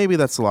 So maybe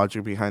that's the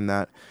logic behind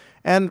that.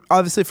 And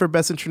obviously for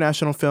Best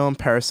International Film,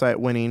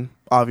 Parasite winning.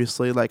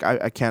 Obviously, like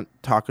I can't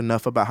talk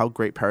enough about how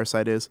great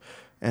Parasite is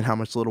and how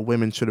much Little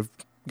Women should have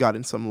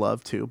gotten some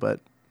love too, but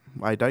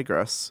I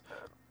digress.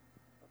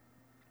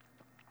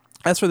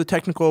 As for the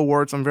technical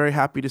awards, I'm very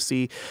happy to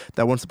see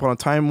that Once Upon a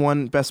Time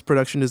won Best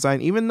Production Design.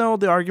 Even though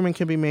the argument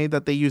can be made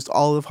that they used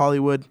all of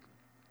Hollywood,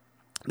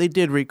 they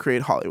did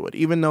recreate Hollywood.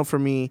 Even though for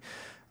me,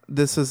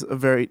 I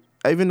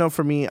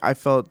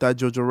felt that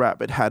Jojo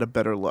Rabbit had a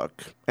better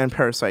look, and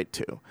Parasite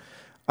too.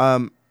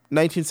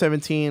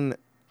 1917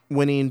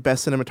 winning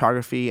Best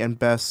Cinematography and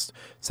Best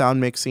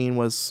Sound Mixing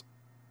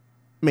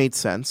made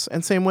sense,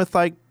 and same with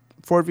like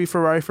Ford v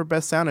Ferrari for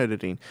Best Sound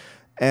Editing,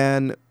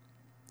 and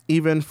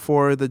even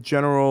for the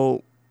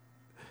general,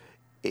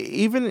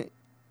 even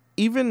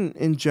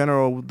in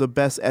general, the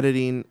Best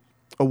Editing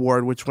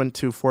award, which went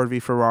to Ford v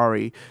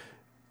Ferrari,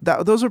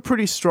 those are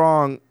pretty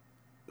strong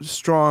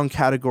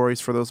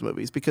categories for those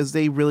movies because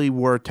they really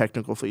were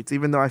technical feats,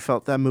 even though I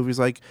felt that movies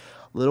like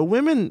Little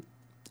Women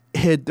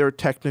hid their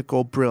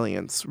technical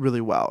brilliance really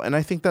well. And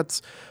I think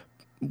that's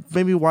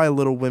maybe why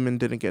Little Women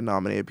didn't get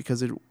nominated,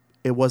 because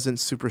it wasn't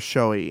super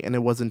showy and it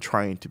wasn't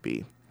trying to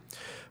be.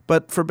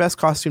 But for Best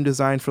Costume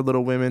Design for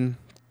Little Women,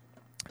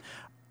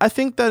 I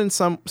think that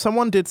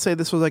someone did say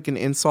this was like an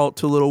insult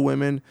to Little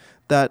Women,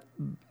 that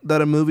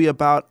a movie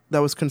that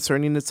was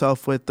concerning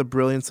itself with the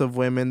brilliance of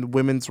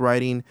women's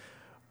writing,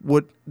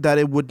 that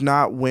it would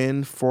not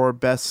win for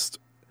best,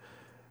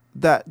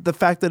 that the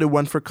fact that it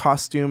won for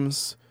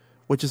costumes,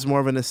 which is more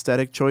of an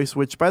aesthetic choice,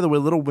 which, by the way,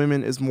 Little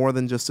Women is more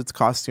than just its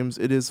costumes.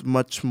 It is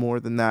much more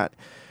than that.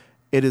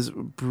 It is a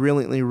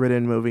brilliantly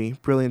written movie,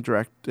 brilliant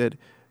directed.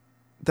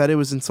 That it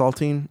was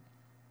insulting,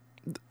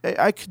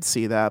 I could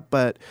see that,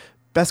 but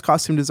Best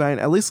Costume Design,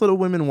 at least Little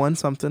Women won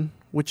something,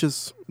 which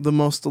is the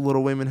most the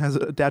Little Women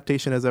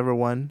adaptation has ever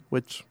won,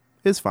 which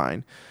is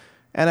fine.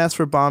 And as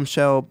for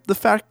Bombshell, the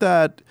fact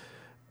that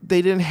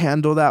they didn't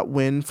handle that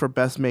win for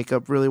Best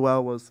Makeup really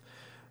well was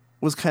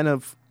kind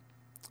of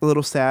a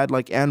little sad.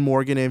 Like Anne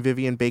Morgan and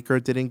Vivian Baker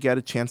didn't get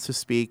a chance to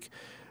speak,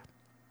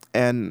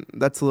 and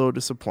that's a little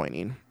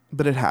disappointing,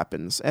 but it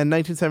happens. And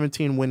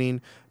 1917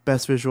 winning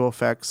Best Visual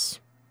Effects,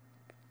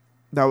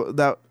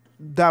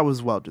 that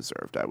was well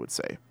deserved, I would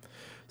say.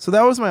 So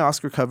that was my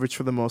Oscar coverage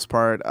for the most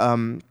part.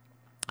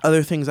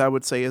 Other things I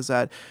would say is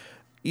that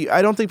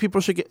I don't think people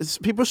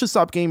should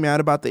stop getting mad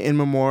about the in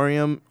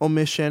memoriam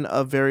omission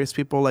of various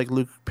people like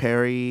Luke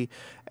Perry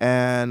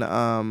and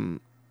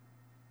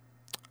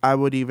I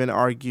would even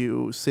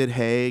argue Sid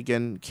Haig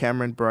and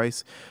Cameron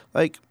Bryce.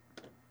 Like,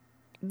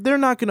 they're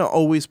not going to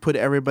always put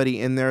everybody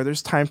in there.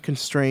 There's time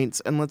constraints.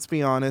 And let's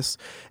be honest,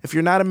 if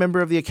you're not a member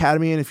of the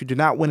Academy and if you do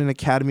not win an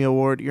Academy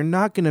Award, you're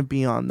not going to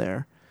be on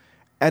there.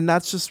 And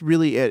that's just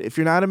really it. If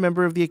you're not a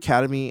member of the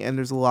Academy and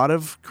there's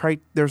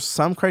there's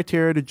some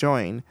criteria to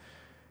join,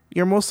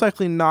 you're most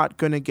likely not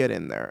going to get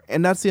in there.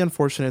 And that's the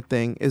unfortunate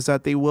thing, is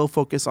that they will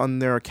focus on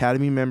their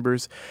Academy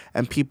members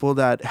and people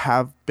that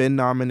have been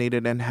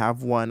nominated and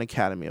have won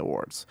Academy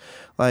Awards.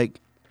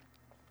 Like,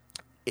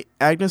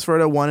 Agnes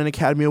Varda won an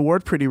Academy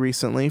Award pretty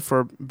recently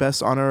for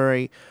Best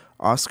Honorary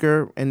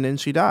Oscar, and then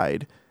she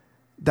died.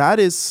 That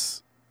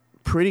is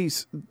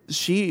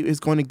she is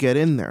going to get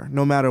in there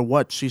no matter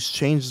what. She's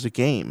changed the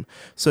game.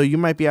 So you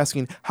might be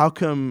asking, how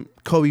come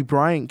Kobe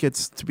Bryant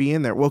gets to be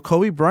in there? Well,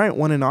 Kobe Bryant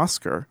won an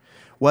Oscar.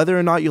 Whether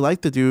or not you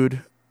like the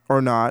dude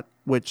or not,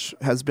 which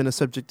has been a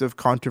subject of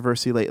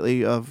controversy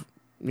lately of,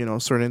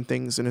 certain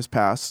things in his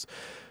past,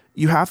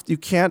 you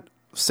can't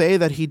say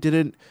that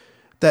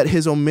that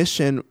his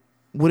omission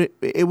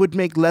it would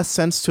make less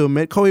sense to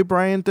omit Kobe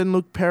Bryant than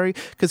Luke Perry,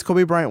 because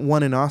Kobe Bryant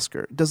won an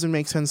Oscar. It doesn't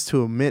make sense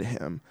to omit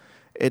him.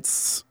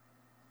 It's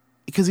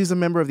because he's a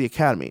member of the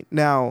Academy.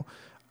 Now,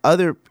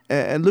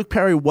 and Luke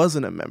Perry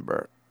wasn't a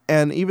member.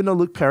 And even though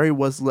Luke Perry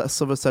was less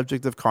of a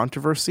subject of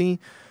controversy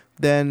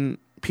than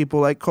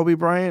people like Kobe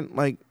Bryant,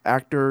 like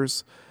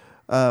actors,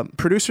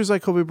 producers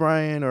like Kobe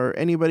Bryant, or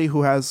anybody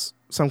who has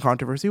some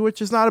controversy,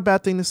 which is not a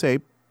bad thing to say.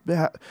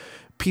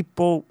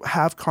 People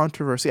have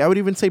controversy. I would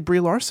even say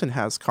Brie Larson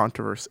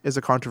is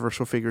a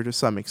controversial figure to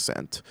some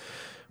extent.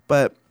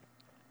 But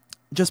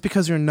just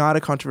because you're not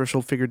a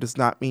controversial figure does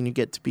not mean you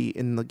get to be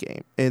in the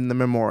game, in the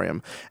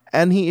memoriam.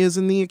 And he is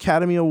in the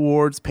Academy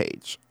Awards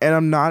page.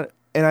 And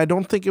I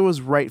don't think it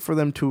was right for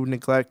them to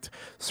neglect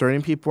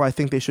certain people. I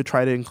think they should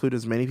try to include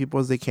as many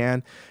people as they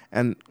can.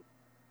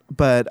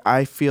 But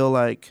I feel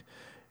like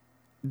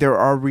there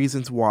are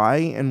reasons why,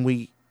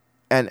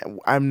 and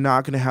I'm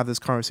not going to have this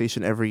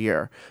conversation every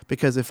year,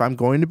 because if I'm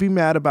going to be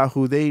mad about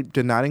who they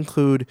did not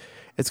include,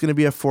 it's going to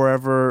be a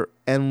forever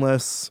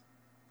endless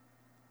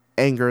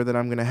anger that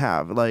I'm going to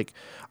have. Like,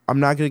 I'm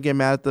not going to get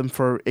mad at them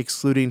for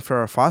excluding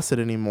Farrah Fawcett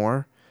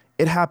anymore.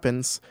 It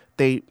happens.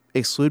 They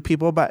exclude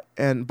people by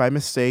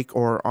mistake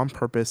or on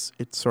purpose.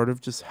 It sort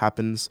of just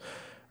happens.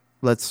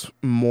 Let's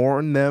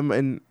mourn them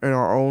in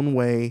our own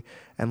way,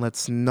 and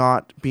let's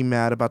not be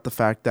mad about the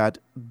fact that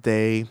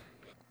they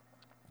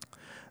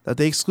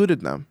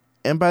excluded them.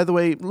 And by the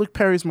way, Luke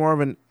Perry's more of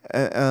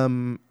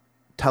an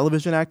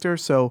television actor,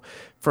 so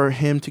for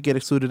him to get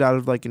excluded out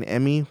of like an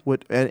Emmy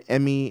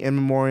in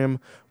memoriam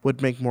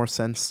would make more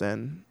sense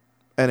than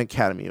the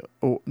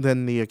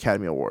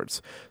Academy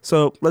Awards.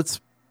 So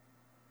let's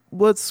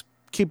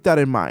keep that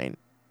in mind.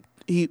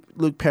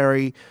 Luke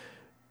Perry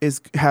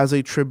has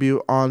a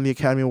tribute on the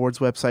Academy Awards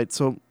website,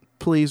 so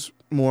please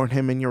mourn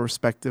him in your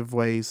respective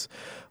ways.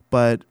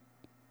 But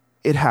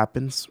it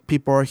happens.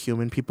 People are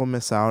human. People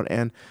miss out,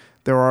 and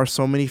there are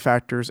so many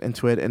factors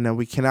into it, and then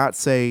we cannot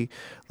say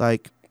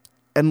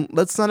and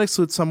let's not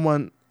exclude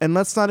someone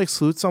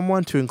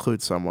to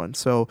include someone.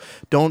 So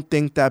don't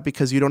think that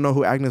because you don't know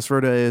who Agnes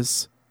Varda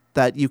is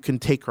that you can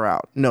take her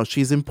out. No,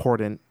 she's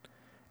important.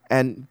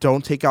 And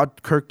don't take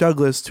out Kirk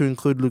Douglas to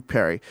include Luke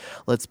Perry.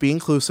 Let's be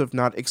inclusive,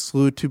 not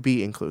exclude to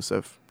be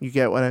inclusive. You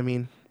get what I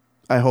mean?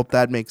 I hope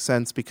that makes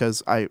sense,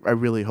 because I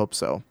really hope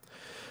so.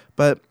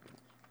 But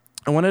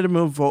I wanted to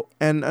move,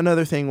 and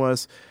another thing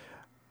was,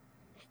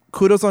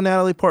 kudos on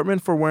Natalie Portman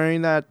for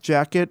wearing that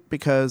jacket,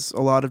 because a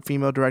lot of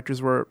female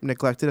directors were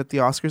neglected at the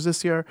Oscars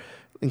this year,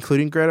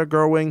 including Greta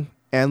Gerwig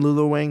and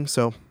Lulu Wang.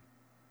 So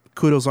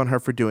kudos on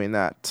her for doing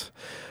that.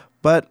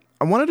 But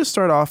I wanted to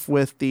start off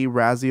with the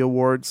Razzie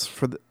Awards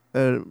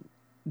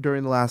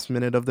during the last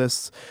minute of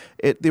this.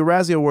 The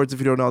Razzie Awards, if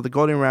you don't know, the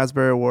Golden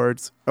Raspberry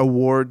Awards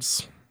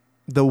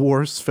the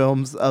worst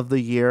films of the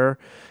year.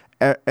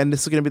 And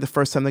this is going to be the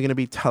first time they're going to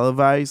be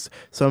televised.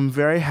 So I'm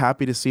very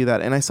happy to see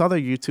that. And I saw their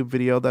YouTube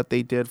video that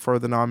they did for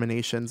the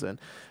nominations. And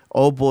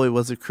oh boy,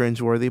 was it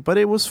cringeworthy. But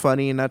it was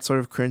funny in that sort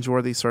of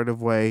cringeworthy sort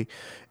of way.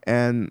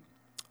 And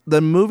the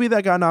movie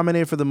that got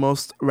nominated for the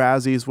most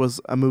Razzies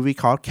was a movie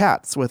called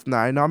Cats with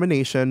 9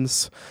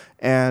 nominations.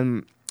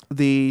 And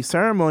the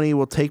ceremony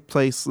will take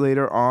place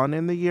later on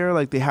in the year.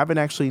 Like, they haven't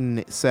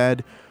actually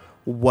said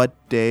what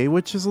day,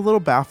 which is a little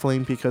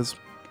baffling, because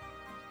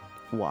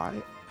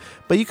why?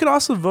 But you can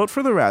also vote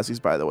for the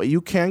Razzies, by the way.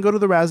 You can go to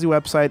the Razzie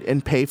website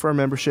and pay for a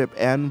membership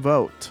and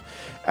vote.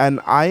 And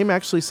I am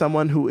actually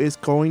someone who is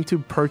going to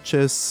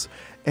purchase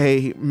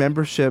a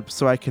membership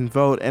so I can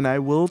vote. And I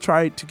will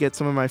try to get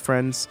some of my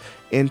friends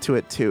into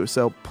it too.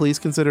 So please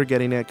consider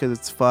getting it, because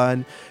it's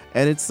fun.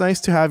 And it's nice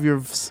to have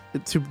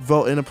to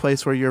vote in a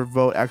place where your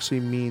vote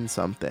actually means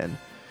something.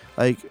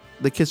 Like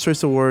the Kids'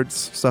 Choice Awards,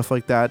 stuff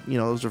like that,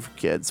 those are for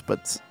kids.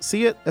 But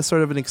see it as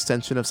sort of an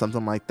extension of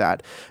something like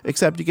that.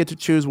 Except you get to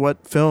choose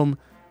what film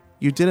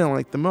you didn't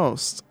like the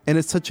most. And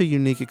it's such a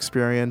unique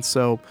experience.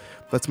 So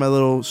that's my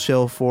little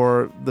shill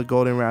for the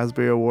Golden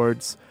Raspberry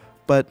Awards.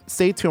 But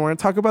stay tuned. We're going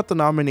to talk about the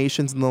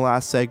nominations in the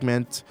last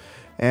segment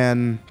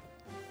and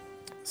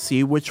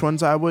see which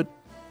ones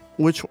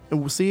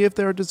see if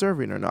they're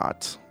deserving or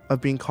not.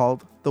 of being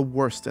called the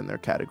worst in their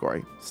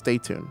category. Stay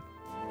tuned.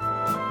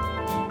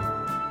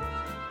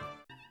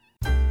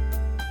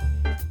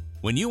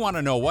 When you want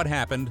to know what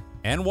happened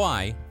and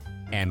why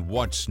and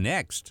what's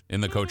next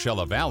in the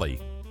Coachella Valley,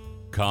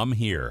 come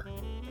here.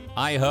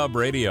 iHub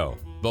Radio,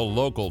 the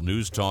local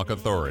news talk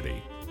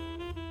authority.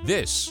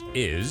 This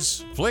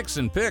is Flicks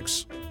and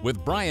Picks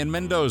with Brian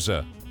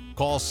Mendoza.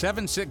 Call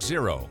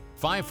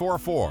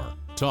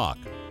 760-544-TALK.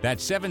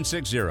 That's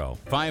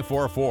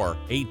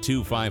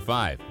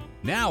 760-544-8255.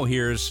 Now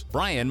here's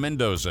Brian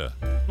Mendoza.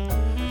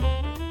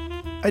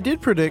 I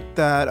did predict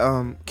that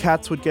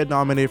Cats would get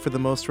nominated for the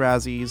most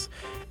Razzies,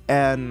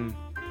 and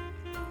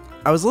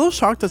I was a little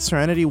shocked that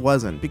Serenity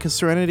wasn't, because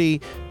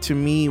Serenity, to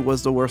me,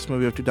 was the worst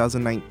movie of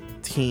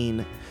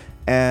 2019,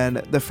 and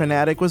The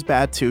Fanatic was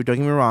bad too, don't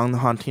get me wrong, The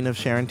Haunting of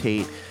Sharon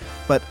Tate,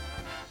 but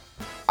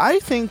I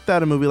think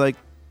that a movie like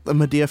The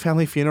Madea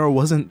Family Funeral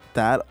wasn't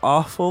that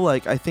awful.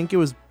 Like, I think it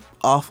was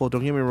awful,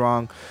 don't get me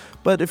wrong,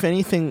 but if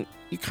anything,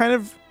 you kind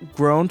of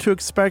grown to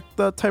expect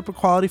that type of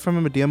quality from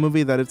a Madea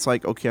movie, that it's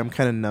like, okay, I'm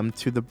kind of numb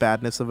to the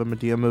badness of a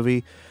Madea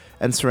movie,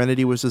 and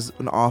Serenity was just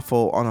an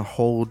awful on a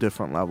whole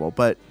different level.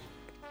 But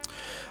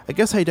I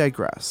guess I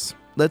digress.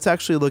 Let's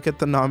actually look at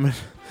the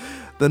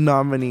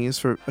nominees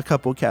for a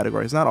couple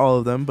categories. Not all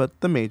of them, but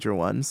the major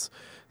ones.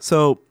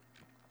 So,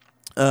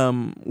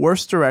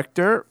 Worst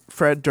Director,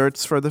 Fred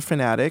Durst for The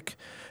Fanatic,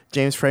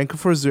 James Franco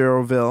for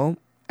Zeroville,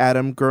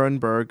 Adam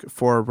Gruenberg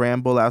for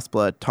Rambo Last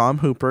Blood, Tom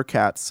Hooper,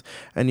 Cats,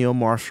 and Neil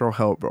Marshall,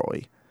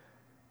 Hellboy.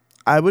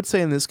 I would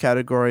say in this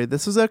category,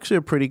 this is actually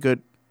a pretty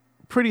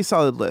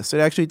solid list. It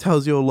actually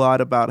tells you a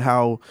lot about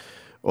how,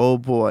 oh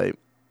boy,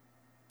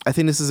 I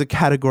think this is a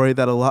category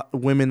that a lot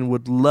of women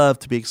would love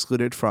to be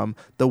excluded from.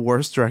 The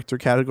Worst Director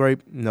category,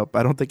 nope,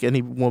 I don't think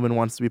any woman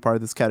wants to be part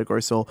of this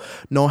category, so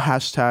no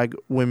hashtag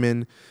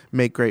women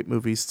make great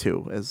movies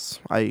too, as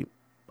I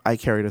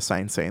carried a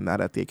sign saying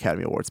that at the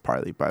Academy Awards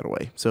party, by the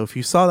way. So if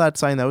you saw that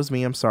sign, that was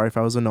me. I'm sorry if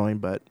I was annoying,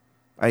 but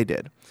I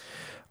did.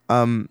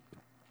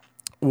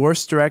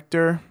 Worst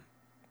Director,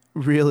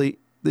 really,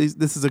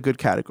 this is a good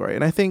category.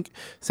 And I think,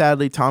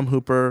 sadly, Tom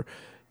Hooper,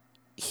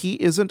 he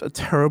isn't a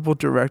terrible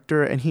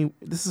director, and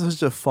this is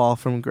such a fall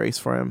from grace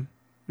for him.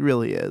 It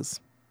really is.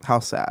 How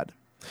sad.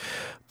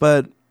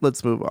 But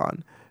let's move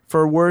on.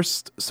 For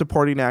Worst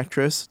Supporting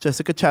Actress,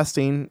 Jessica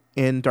Chastain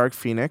in Dark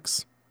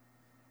Phoenix.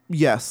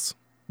 Yes.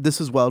 This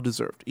is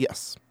well-deserved.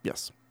 Yes.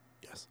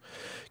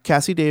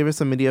 Cassie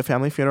Davis and Madea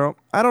Family Funeral.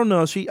 I don't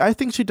know. I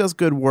think she does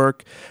good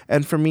work.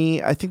 And for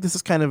me, I think this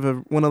is kind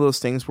of one of those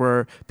things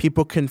where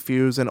people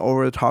confuse an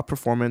over-the-top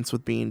performance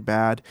with being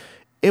bad.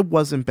 It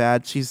wasn't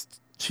bad. She's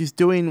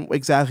doing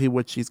exactly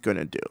what she's going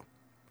to do.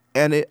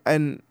 And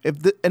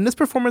this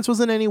performance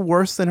wasn't any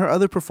worse than her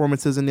other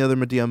performances in the other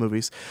Madea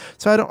movies.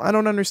 So I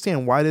don't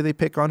understand. Why did they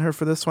pick on her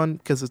for this one?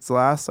 Because it's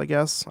last, I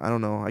guess. I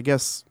don't know. I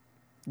guess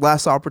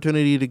last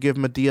opportunity to give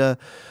Madea.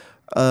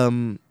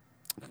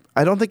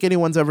 I don't think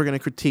anyone's ever going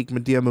to critique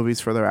Madea movies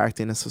for their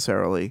acting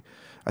necessarily.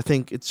 I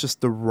think it's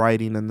just the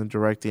writing and the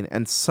directing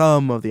and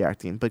some of the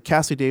acting. But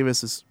Cassie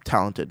Davis is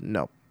talented.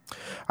 No,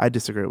 I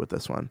disagree with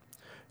this one.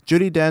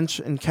 Judi Dench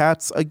in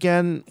Cats,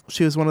 again,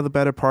 she was one of the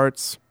better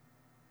parts.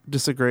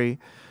 Disagree.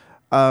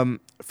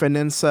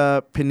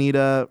 Vanessa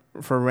Pineda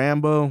for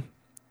Rambo.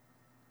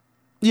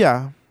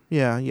 Yeah,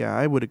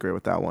 I would agree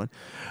with that one.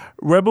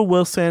 Rebel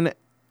Wilson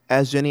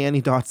as Jenny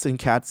Annie Dotson,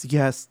 Cats,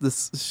 yes,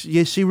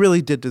 she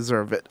really did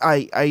deserve it.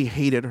 I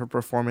hated her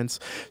performance.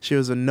 She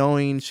was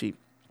annoying.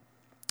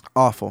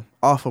 Awful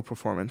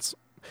performance.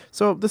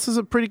 So this is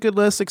a pretty good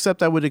list,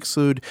 except I would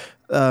exclude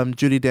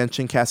Judi Dench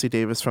and Cassie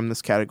Davis from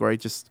this category.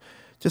 Just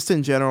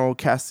in general,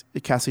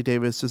 Cassie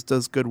Davis just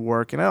does good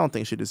work, and I don't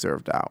think she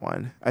deserved that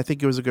one. I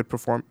think it was a good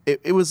performance.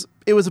 It was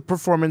a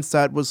performance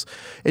that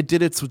it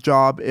did its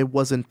job. It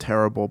wasn't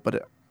terrible,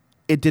 but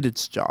it did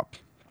its job.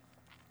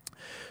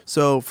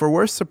 So for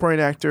Worst Supporting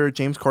Actor,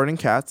 James Corden,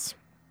 Cats,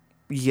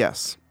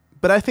 yes.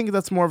 But I think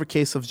that's more of a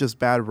case of just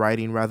bad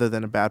writing rather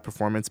than a bad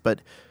performance.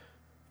 But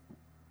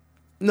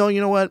no,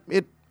 you know what?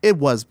 It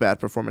was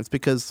bad performance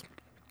because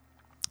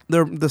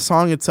the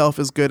song itself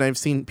is good. I've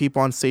seen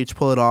people on stage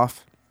pull it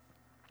off.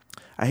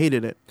 I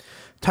hated it.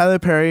 Tyler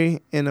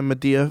Perry in A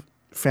Madea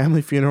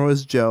Family Funeral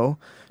as Joe.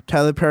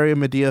 Tyler Perry, A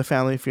Madea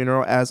Family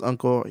Funeral as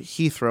Uncle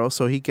Heathrow.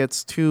 So he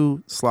gets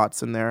 2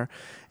 slots in there.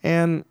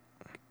 And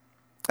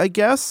I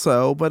guess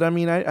so, but I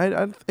mean,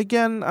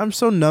 again, I'm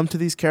so numb to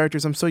these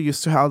characters. I'm so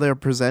used to how they're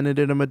presented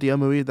in a Madea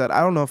movie that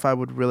I don't know if I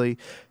would really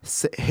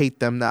hate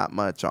them that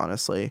much,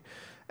 honestly.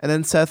 And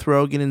then Seth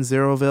Rogen in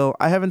Zeroville.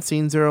 I haven't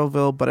seen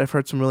Zeroville, but I've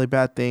heard some really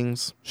bad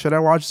things. Should I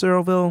watch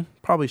Zeroville?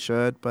 Probably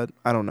should, but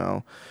I don't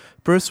know.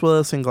 Bruce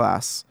Willis in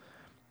Glass.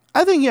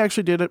 I think he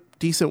actually did a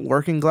decent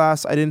work in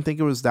Glass. I didn't think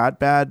it was that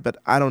bad, but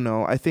I don't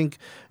know. I think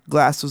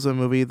Glass was a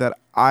movie that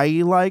I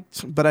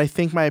liked, but I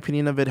think my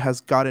opinion of it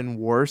has gotten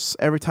worse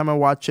every time I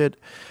watch it.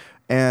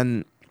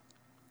 And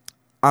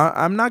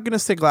I'm not going to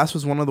say Glass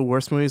was one of the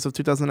worst movies of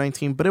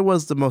 2019, but it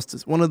was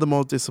one of the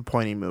most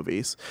disappointing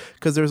movies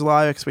because there's a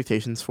lot of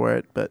expectations for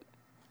it, but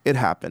it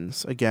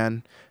happens.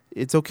 Again,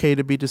 It's okay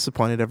to be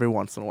disappointed every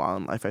once in a while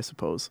in life, I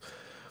suppose.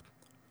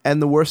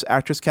 And the worst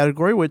actress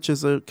category, which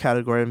is a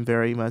category I'm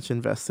very much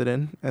invested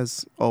in,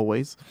 as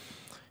always.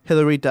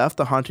 Hilary Duff,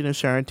 The Haunting of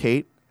Sharon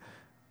Tate.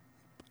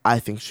 I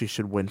think she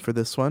should win for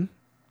this one,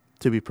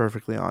 to be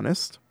perfectly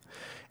honest.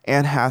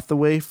 Anne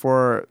Hathaway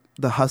for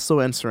The Hustle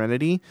and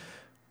Serenity.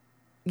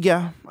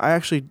 Yeah, I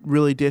actually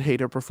really did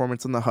hate her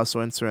performance in The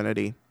Hustle and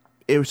Serenity.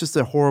 It was just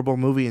a horrible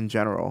movie in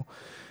general.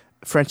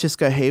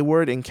 Francesca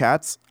Hayward in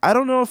Cats. I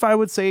don't know if I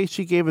would say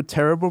she gave a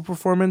terrible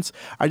performance.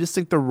 I just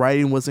think the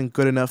writing wasn't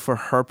good enough for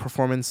her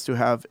performance to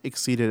have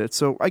exceeded it.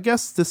 So I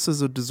guess this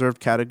is a deserved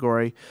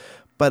category.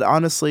 But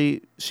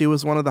honestly, she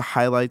was one of the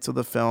highlights of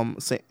the film.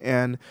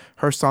 And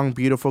her song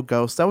Beautiful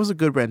Ghost, that was a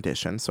good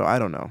rendition. So I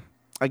don't know.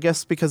 I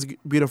guess because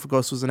Beautiful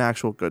Ghost was an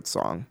actual good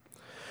song.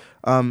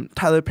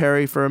 Tyler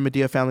Perry for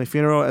Medea Family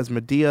Funeral as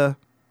Medea.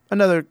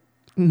 Another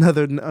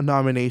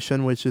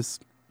nomination, which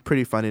is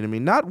pretty funny to me.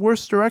 Not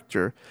worst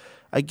director.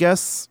 I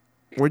guess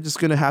we're just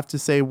going to have to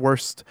say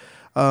worst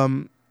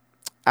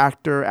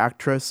actor,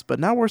 actress, but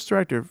not worst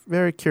director.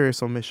 Very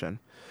curious omission.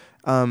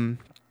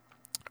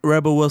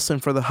 Rebel Wilson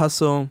for The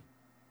Hustle.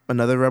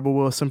 Another Rebel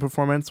Wilson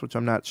performance, which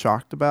I'm not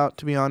shocked about,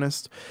 to be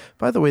honest.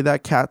 By the way,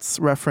 that Cats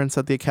reference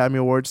at the Academy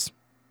Awards,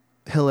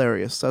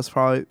 hilarious. That's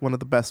probably one of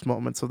the best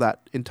moments of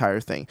that entire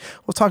thing.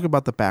 We'll talk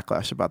about the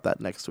backlash about that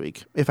next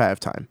week, if I have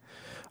time.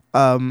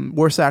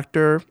 Worst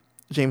actor,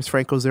 James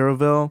Franco,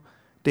 Zeroville.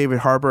 David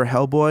Harbour,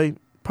 Hellboy.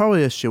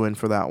 Probably a shoo-in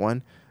for that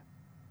one.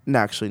 No,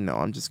 actually, no,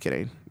 I'm just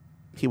kidding.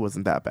 He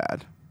wasn't that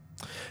bad.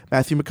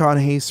 Matthew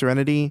McConaughey,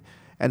 Serenity,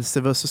 and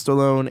Sylvester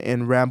Stallone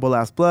in Rambo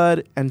Last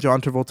Blood, and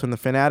John Travolta in The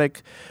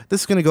Fanatic.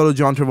 This is going to go to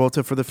John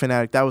Travolta for The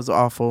Fanatic. That was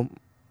awful.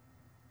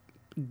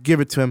 Give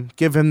it to him.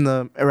 Give him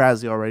the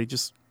Razzie already.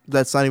 Just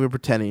let's not even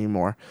pretend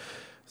anymore.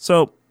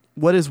 So,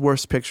 what is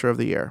worst picture of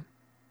the year?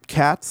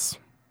 Cats,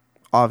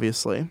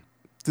 obviously,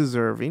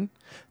 deserving.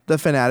 The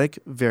Fanatic,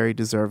 very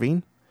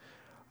deserving.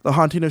 The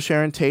Haunting of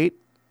Sharon Tate,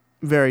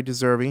 very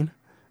deserving.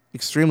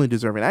 Extremely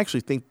deserving. I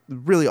actually think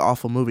really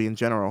awful movie in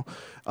general.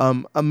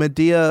 A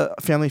Medea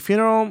Family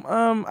Funeral,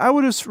 I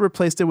would have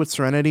replaced it with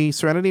Serenity.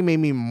 Serenity made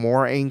me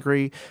more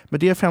angry.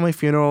 Medea Family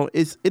Funeral,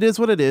 it is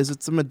what it is.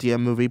 It's a Medea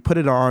movie. Put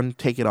it on,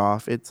 take it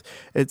off. It's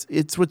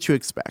what you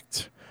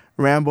expect.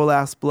 Rambo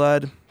Last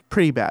Blood,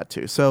 pretty bad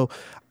too. So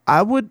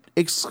I would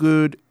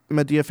exclude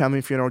Medea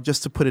Family Funeral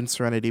just to put in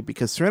Serenity,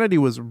 because Serenity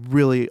was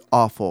really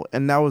awful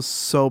and that was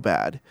so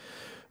bad.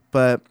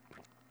 But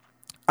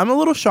I'm a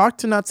little shocked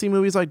to not see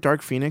movies like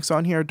Dark Phoenix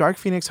on here. Dark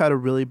Phoenix had a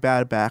really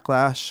bad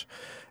backlash.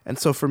 And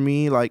so for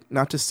me, like,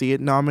 not to see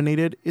it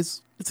nominated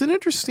it's an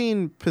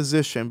interesting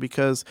position,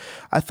 because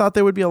I thought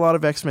there would be a lot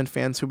of X-Men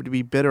fans who would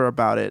be bitter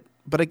about it.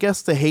 But I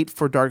guess the hate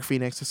for Dark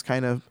Phoenix has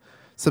kind of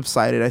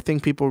subsided. I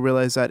think people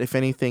realize that, if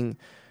anything,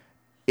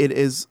 it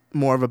is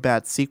more of a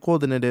bad sequel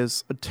than it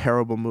is a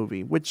terrible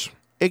movie, which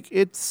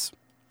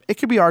it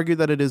could be argued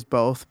that it is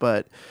both,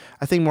 but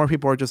I think more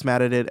people are just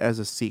mad at it as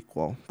a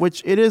sequel,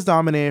 which it is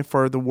nominated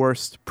for the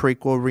worst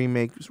prequel,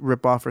 remake,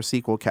 ripoff, or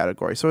sequel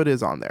category, so it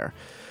is on there.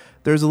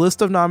 There's a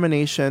list of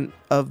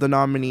the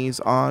nominees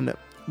on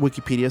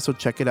Wikipedia, so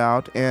check it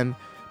out. And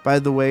by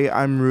the way,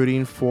 I'm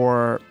rooting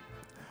for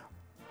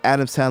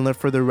Adam Sandler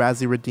for the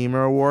Razzie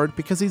Redeemer Award,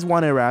 because he's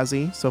won a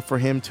Razzie, so for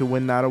him to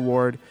win that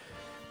award,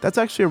 that's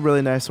actually a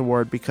really nice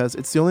award, because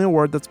it's the only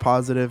award that's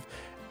positive.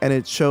 And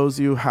it shows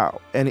you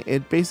how, and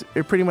it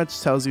pretty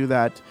much tells you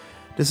that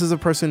this is a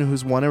person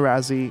who's won a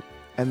Razzie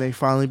and they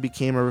finally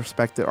became a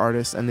respected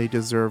artist and they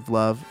deserve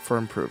love for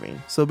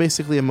improving. So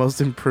basically a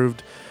most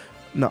improved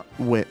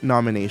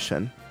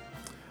nomination.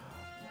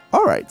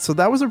 All right, so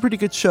that was a pretty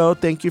good show.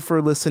 Thank you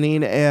for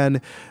listening. And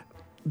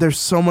there's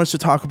so much to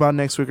talk about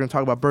next week. We're going to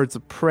talk about Birds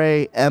of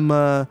Prey,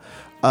 Emma,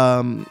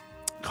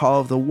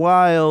 Call of the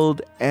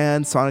Wild,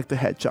 and Sonic the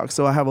Hedgehog.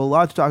 So I have a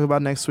lot to talk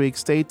about next week.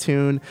 Stay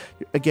tuned.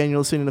 Again, you're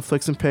listening to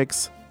Flicks and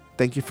Picks.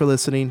 Thank you for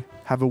listening.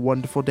 Have a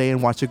wonderful day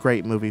and watch a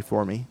great movie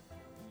for me.